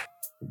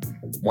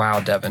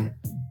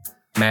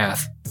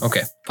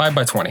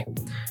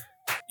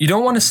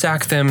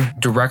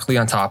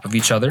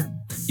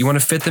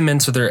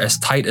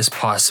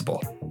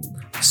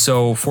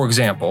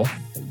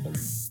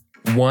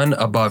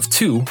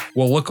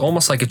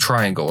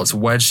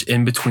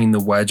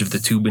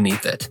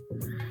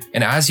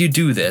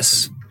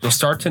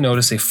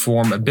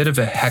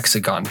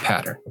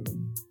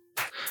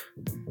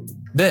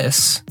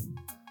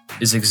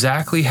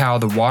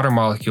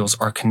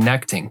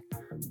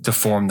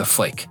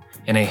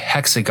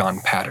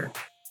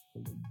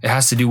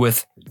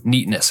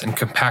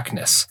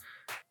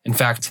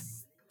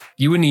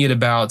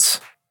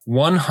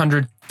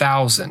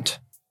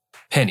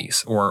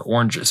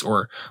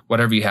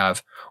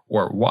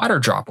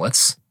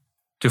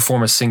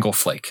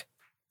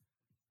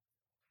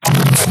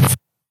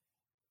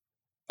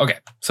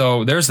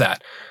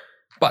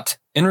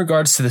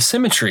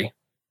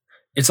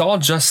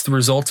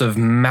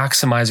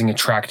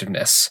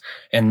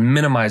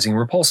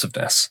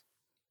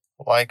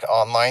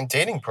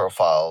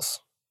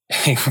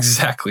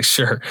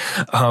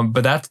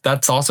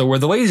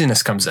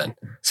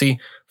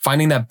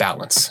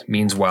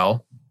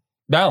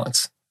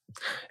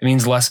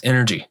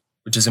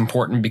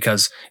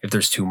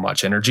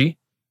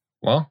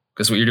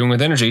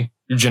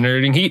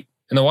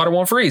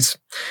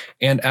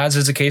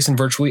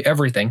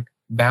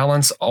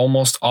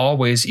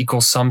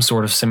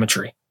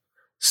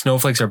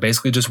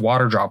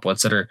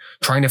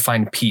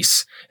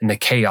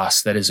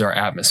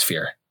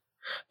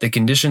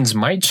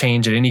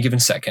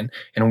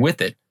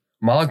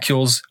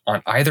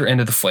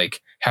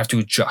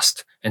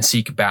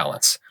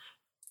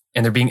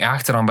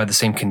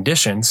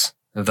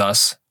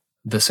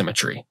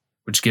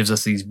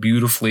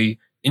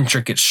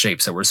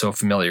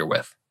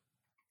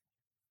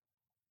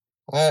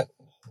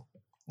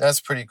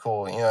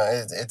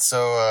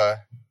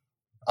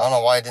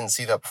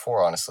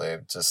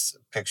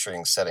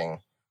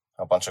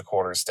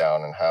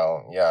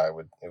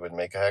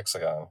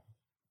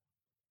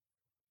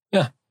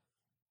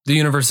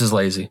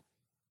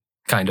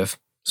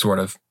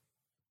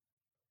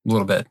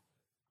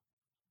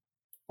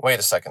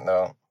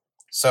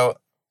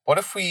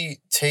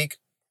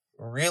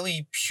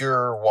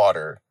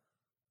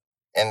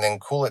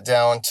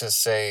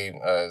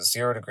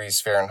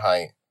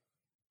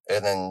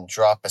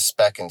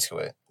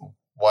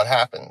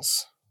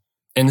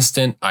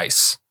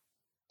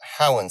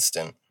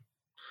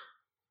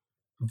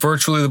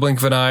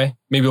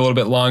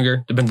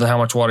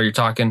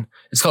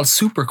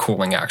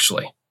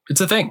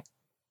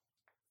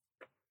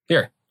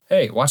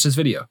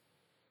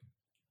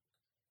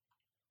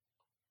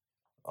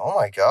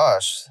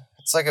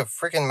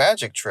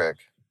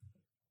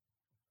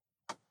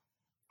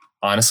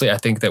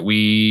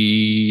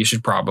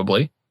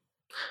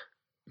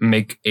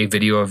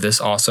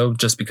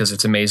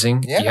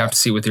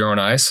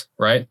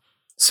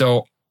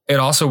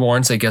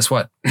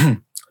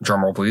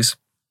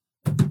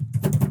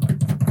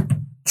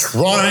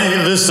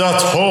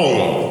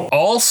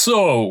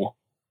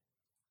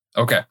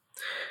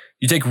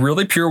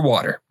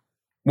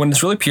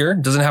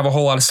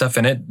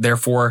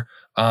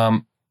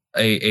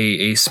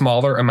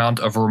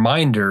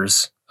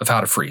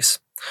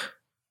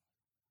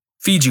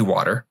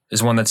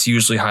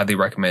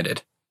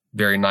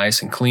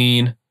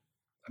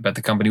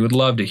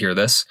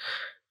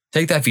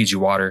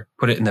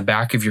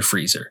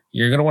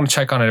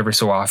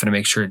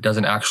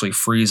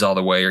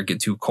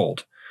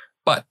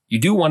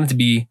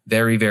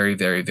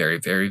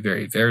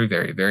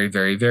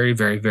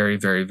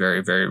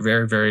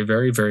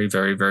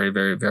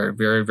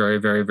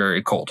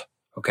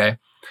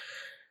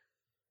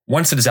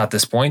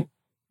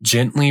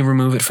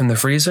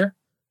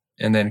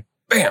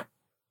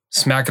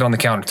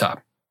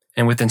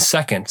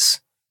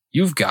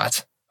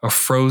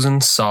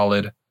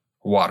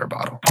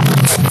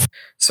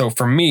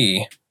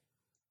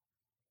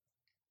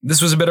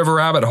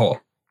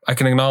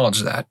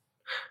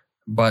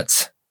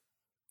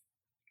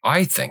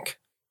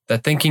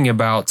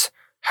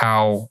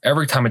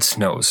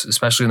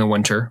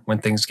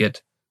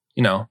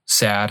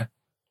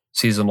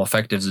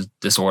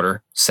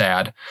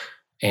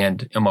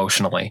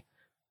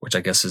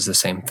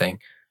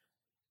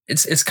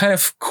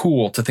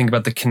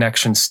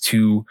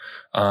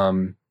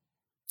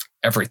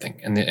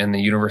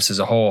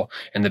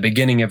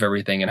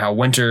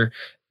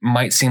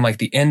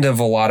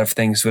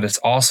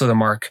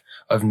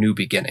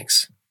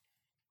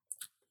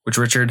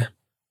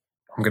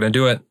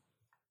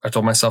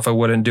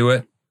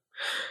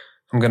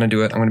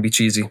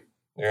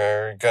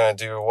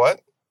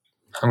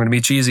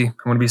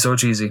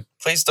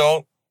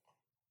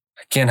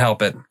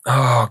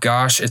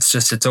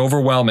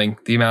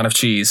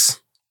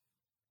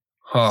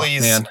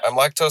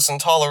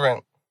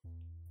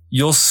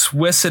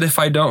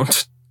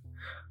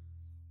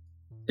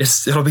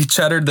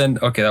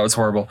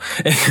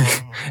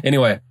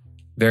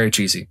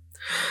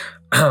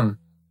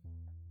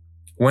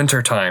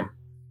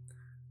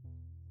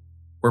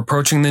 We're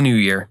approaching the new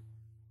year.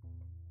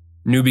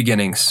 New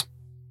beginnings.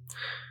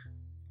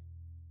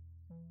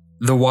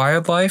 The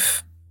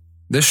wildlife,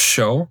 this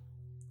show,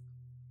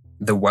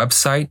 the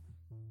website,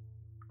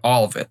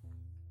 all of it.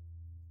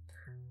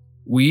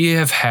 We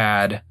have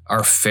had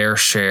our fair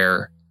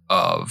share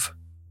of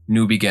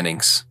new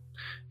beginnings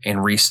and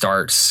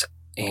restarts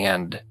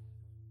and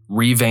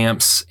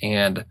revamps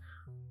and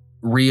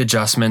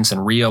readjustments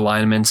and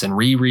realignments and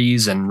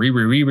re-re's and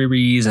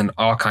re-re-re-re-re's and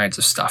all kinds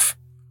of stuff.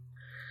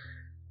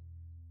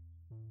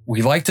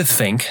 We like to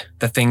think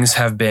that things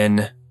have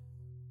been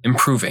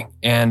improving,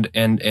 and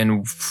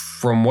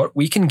from what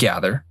we can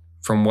gather,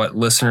 from what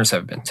listeners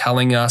have been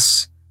telling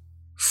us,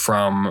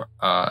 from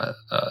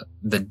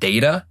the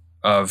data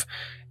of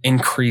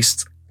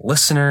increased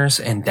listeners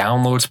and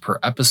downloads per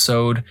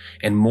episode,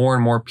 and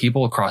more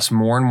people across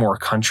more and more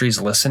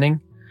countries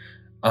listening,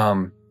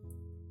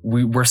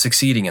 we're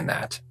succeeding in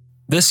that.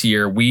 This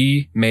year,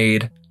 we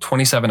made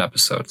 27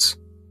 episodes,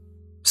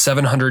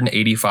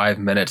 785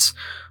 minutes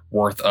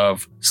worth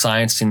of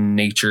science and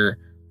nature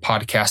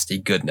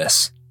podcasty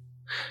goodness.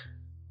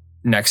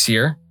 Next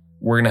year,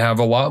 we're going to have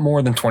a lot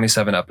more than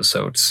 27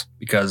 episodes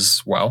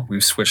because, well,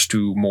 we've switched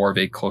to more of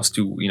a close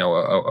to,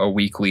 a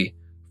weekly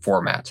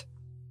format.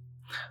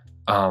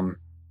 I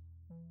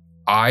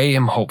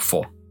am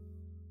hopeful.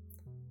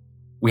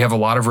 We have a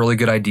lot of really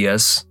good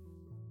ideas,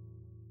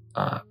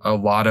 a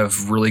lot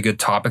of really good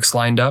topics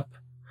lined up,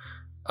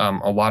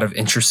 a lot of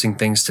interesting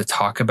things to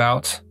talk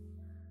about.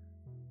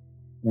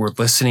 We're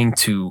listening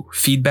to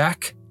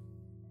feedback,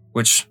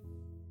 which,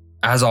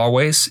 as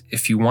always,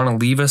 if you want to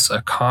leave us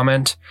a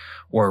comment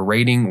or a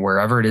rating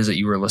wherever it is that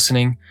you are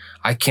listening,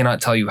 I cannot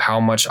tell you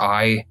how much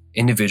I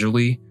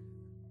individually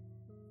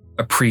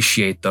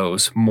appreciate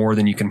those more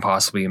than you can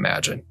possibly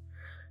imagine,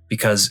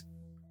 because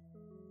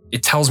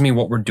it tells me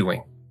what we're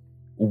doing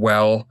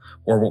well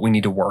or what we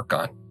need to work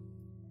on.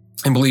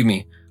 And believe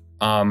me,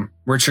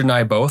 Richard and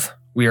I both,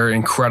 we are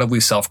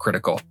incredibly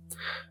self-critical.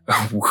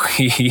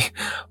 We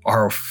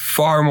are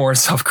far more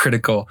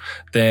self-critical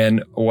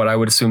than what I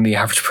would assume the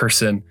average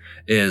person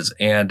is.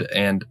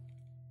 And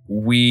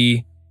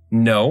we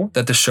know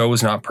that the show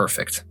is not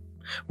perfect.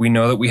 We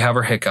know that we have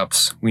our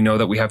hiccups. We know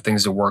that we have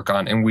things to work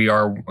on, and we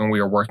are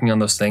working on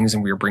those things,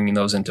 and we are bringing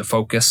those into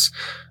focus,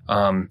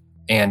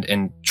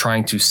 and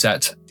trying to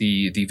set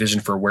the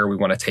vision for where we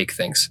want to take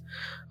things.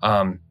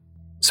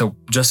 So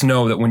just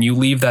know that when you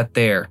leave that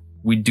there,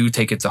 we do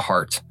take it to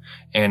heart,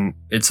 and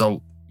it's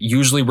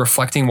usually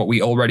reflecting what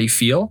we already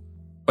feel,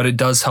 but it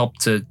does help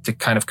to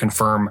kind of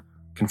confirm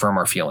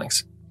our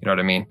feelings. You know what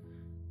I mean?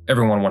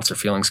 Everyone wants their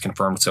feelings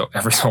confirmed so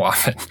every so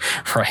often,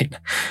 right?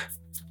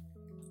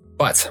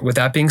 But with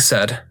that being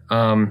said,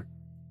 I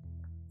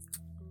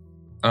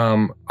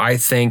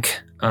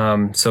think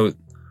so.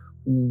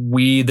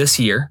 We this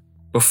year,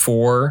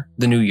 before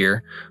the new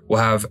year, we'll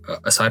have,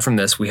 aside from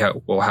this,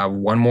 we'll have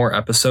one more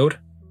episode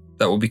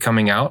that will be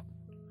coming out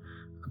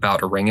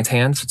about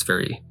orangutans. It's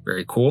very,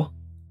 very cool.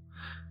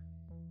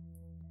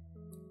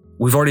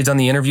 We've already done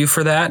the interview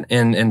for that,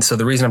 and so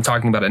the reason I'm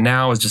talking about it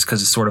now is just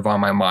because it's sort of on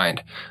my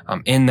mind.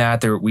 In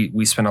that,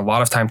 we spent a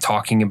lot of time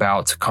talking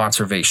about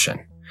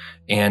conservation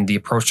and the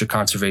approach to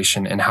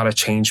conservation and how to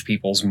change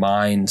people's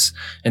minds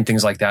and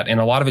things like that.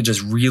 And a lot of it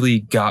just really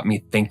got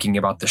me thinking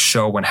about the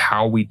show and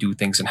how we do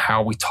things and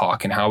how we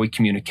talk and how we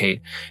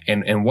communicate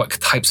and what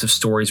types of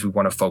stories we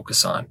want to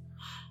focus on.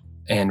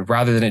 And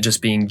rather than it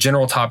just being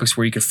general topics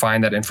where you could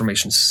find that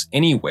information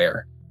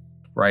anywhere,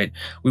 right?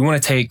 We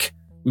want to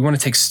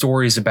take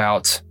stories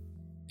about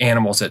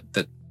animals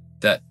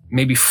that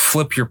maybe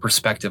flip your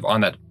perspective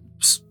on that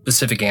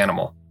specific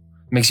animal.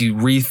 It makes you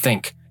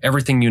rethink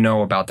everything you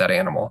know about that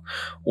animal,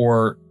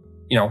 or,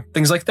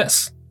 things like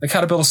this, like how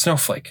to build a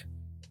snowflake.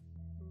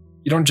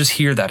 You don't just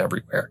hear that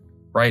everywhere,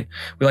 right?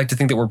 We like to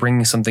think that we're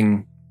bringing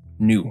something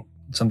new,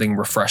 something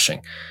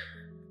refreshing,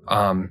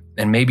 and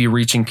maybe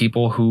reaching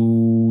people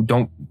who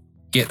don't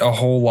get a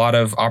whole lot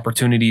of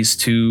opportunities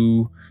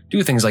to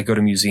do things like go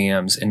to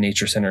museums and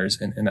nature centers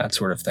and that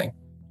sort of thing.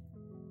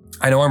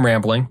 I know I'm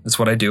rambling. That's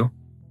what I do.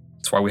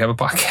 That's why we have a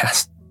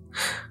podcast.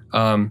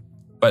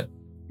 But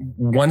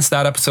once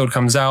that episode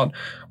comes out,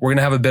 we're going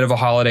to have a bit of a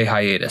holiday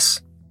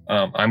hiatus.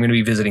 I'm going to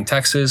be visiting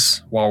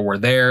Texas while we're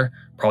there,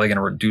 probably going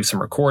to do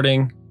some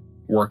recording,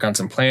 work on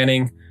some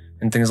planning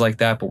and things like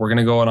that. But we're going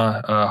to go on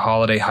a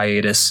holiday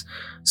hiatus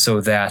so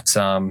that,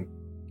 so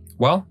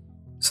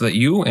that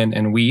you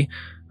and we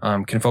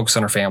can focus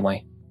on our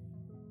family,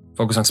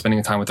 focus on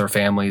spending time with our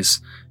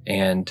families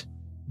and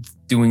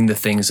doing the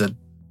things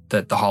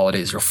that the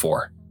holidays are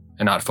for,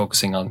 and not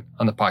focusing on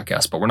the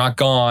podcast. But we're not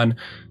gone,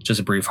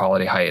 just a brief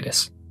holiday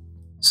hiatus.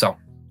 So,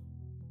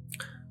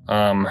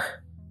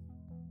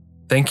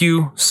 thank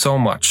you so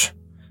much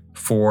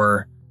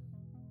for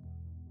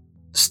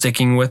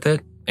sticking with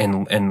it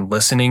and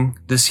listening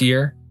this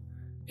year.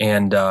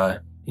 And,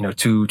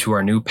 to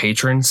our new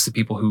patrons, the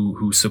people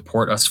who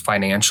support us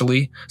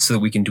financially so that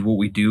we can do what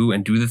we do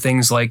and do the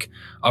things like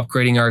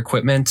upgrading our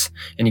equipment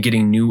and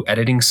getting new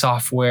editing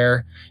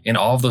software and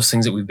all of those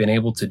things that we've been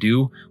able to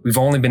do. We've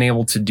only been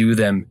able to do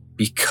them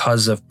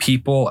because of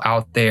people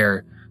out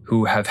there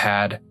who have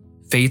had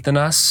faith in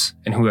us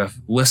and who have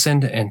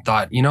listened and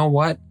thought, you know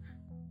what?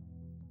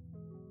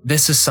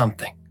 This is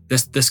something.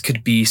 This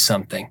could be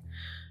something.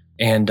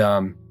 And,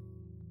 who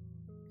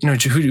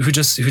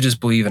just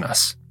believe in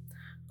us.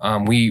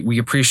 We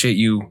appreciate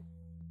you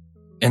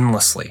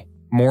endlessly,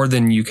 more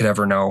than you could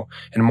ever know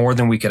and more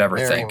than we could ever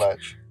Very think.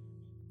 much.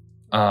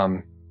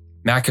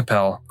 Matt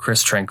Capel,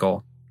 Chris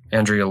Trenkle,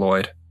 Andrea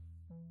Lloyd,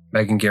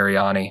 Megan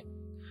Garriani,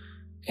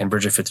 and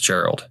Bridget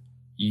Fitzgerald.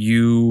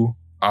 You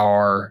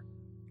are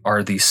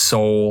the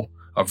soul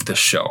of the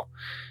show.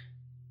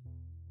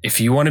 If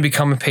you want to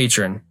become a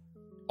patron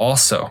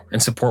also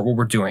and support what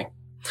we're doing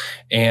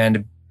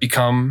and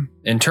become,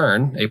 in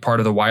turn, a part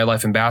of the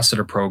Wildlife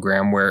Ambassador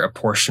program where a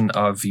portion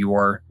of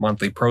your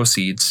monthly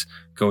proceeds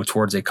go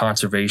towards a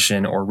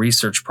conservation or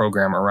research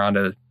program around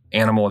an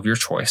animal of your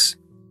choice,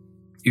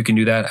 you can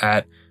do that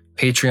at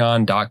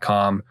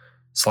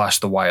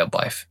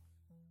patreon.com/thewildlife.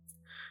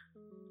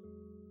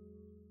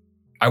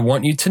 I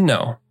want you to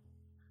know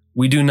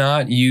we do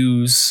not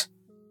use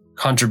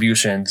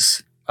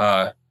contributions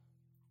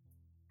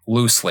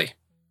loosely.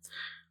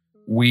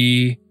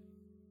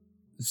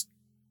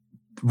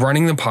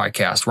 Running the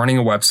podcast, running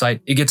a website,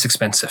 it gets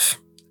expensive.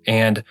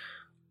 And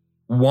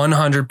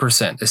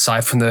 100%,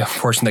 aside from the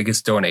portion that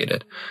gets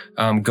donated,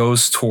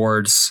 goes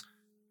towards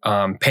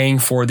paying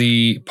for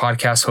the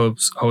podcast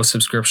host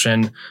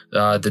subscription,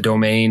 the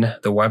domain,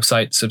 the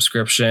website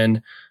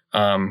subscription,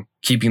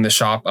 keeping the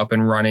shop up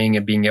and running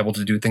and being able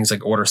to do things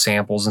like order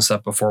samples and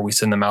stuff before we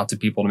send them out to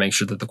people to make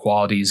sure that the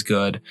quality is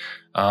good.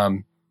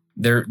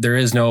 There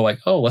is no like,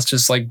 oh, let's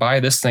just like buy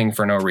this thing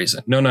for no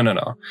reason.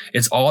 No.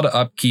 It's all to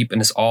upkeep and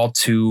it's all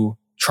to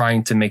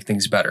trying to make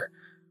things better.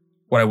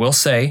 What I will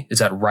say is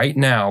that right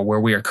now, where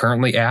we are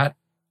currently at,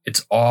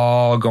 it's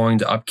all going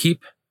to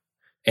upkeep,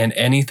 and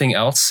anything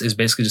else is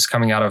basically just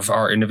coming out of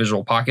our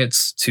individual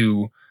pockets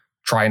to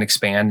try and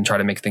expand and try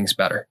to make things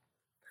better.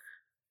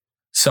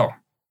 So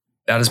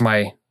that is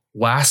my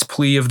last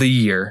plea of the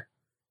year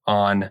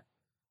on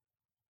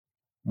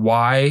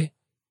why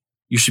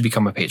you should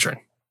become a patron.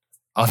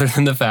 Other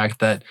than the fact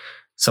that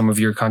some of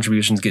your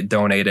contributions get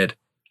donated,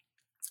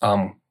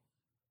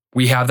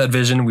 we have that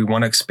vision. We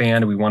want to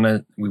expand. We want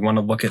to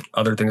look at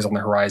other things on the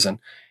horizon,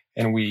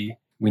 and we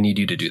need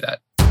you to do that.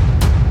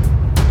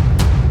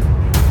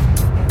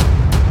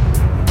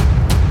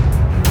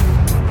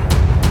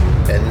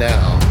 And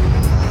now,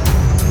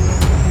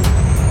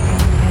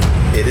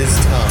 it is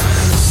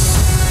time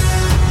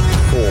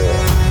for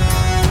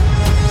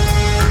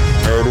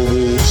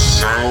Edible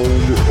Sound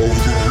of the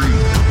Week.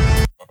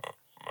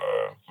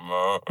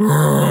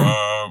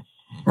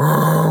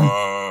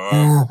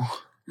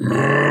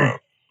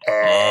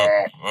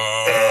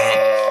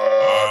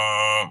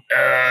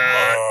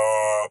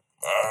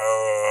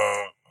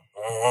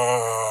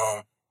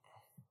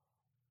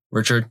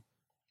 Richard,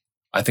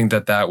 I think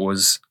that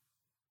was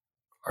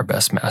our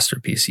best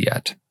masterpiece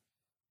yet.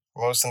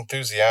 Most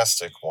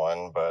enthusiastic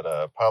one, but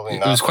probably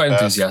not. It was quite the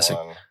best enthusiastic.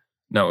 one.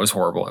 No, it was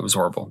horrible. It was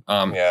horrible.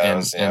 Yeah, it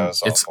was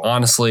it's awful.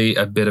 honestly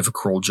a bit of a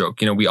cruel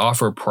joke. We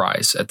offer a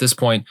prize at this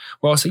point.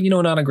 Well, I'll say,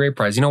 not a great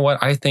prize. You know what?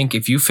 I think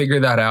if you figure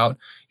that out,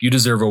 you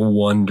deserve a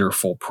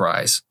wonderful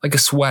prize, like a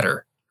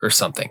sweater or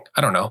something.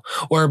 I don't know,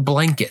 or a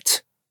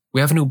blanket.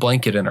 We have a new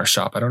blanket in our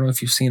shop. I don't know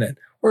if you've seen it,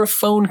 or a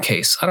phone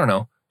case. I don't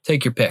know.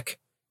 Take your pick.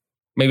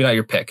 Maybe not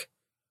your pick.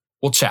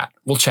 We'll chat.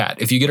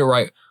 If you get it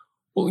right,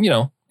 well,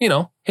 hit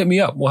me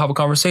up. We'll have a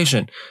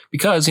conversation.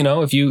 Because,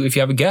 if you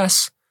have a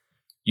guess,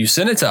 you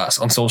send it to us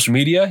on social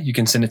media. You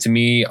can send it to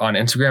me on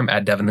Instagram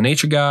at Devin the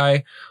Nature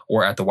Guy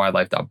or at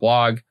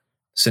thewildlife.blog.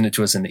 Send it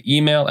to us in the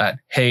email at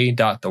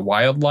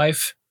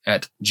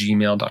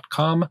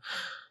hey.thewildlife@gmail.com.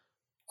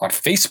 On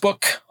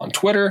Facebook, on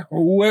Twitter,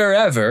 or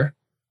wherever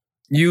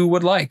you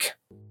would like.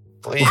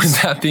 Please.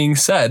 With that being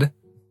said,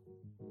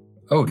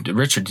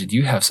 Richard, did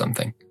you have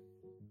something?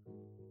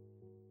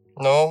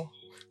 No.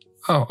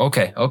 Oh,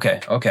 okay.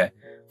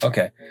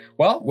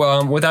 Well,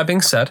 with that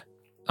being said,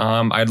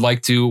 I'd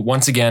like to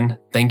once again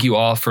thank you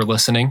all for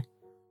listening.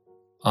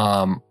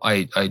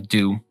 I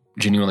do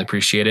genuinely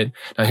appreciate it.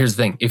 Now, here's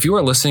the thing: if you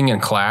are listening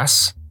in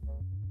class,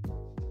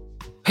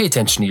 pay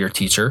attention to your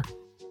teacher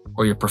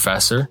or your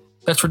professor.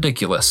 That's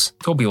ridiculous.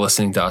 Don't be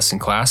listening to us in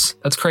class.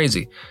 That's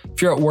crazy.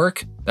 If you're at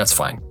work, that's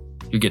fine.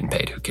 You're getting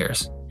paid. Who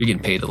cares? You're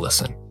getting paid to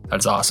listen.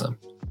 That's awesome.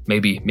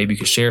 Maybe you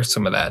could share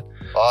some of that.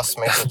 Boss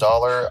makes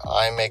 $1,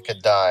 I make a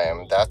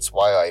dime. That's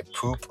why I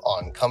poop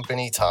on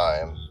company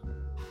time.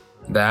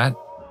 That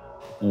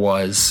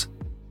was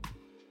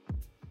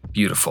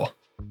beautiful.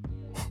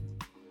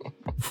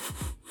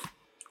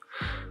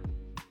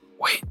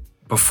 Wait,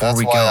 before That's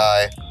we why go.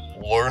 I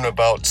learn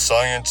about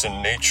science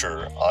and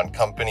nature on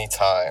company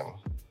time.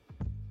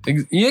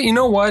 Yeah, you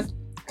know what?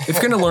 If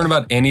you're going to learn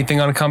about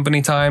anything on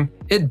company time,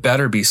 it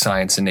better be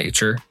science and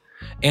nature.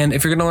 And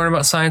if you're going to learn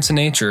about science and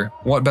nature,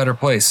 what better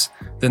place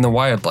than the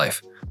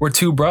wildlife, where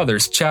two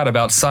brothers chat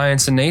about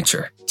science and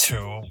nature?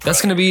 This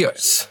is going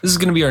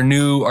to be our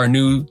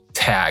new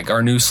tag,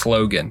 our new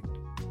slogan.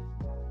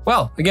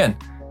 Well, again,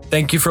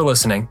 thank you for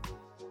listening.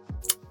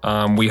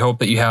 We hope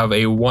that you have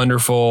a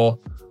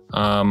wonderful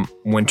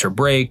winter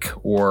break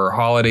or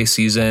holiday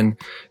season.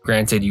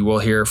 Granted, you will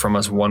hear from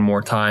us one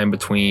more time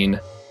between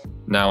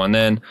now and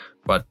then,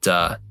 but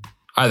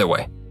either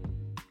way,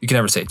 you can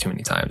never say it too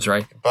many times,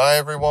 right? Bye,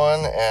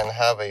 everyone, and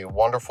have a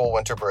wonderful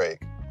winter break.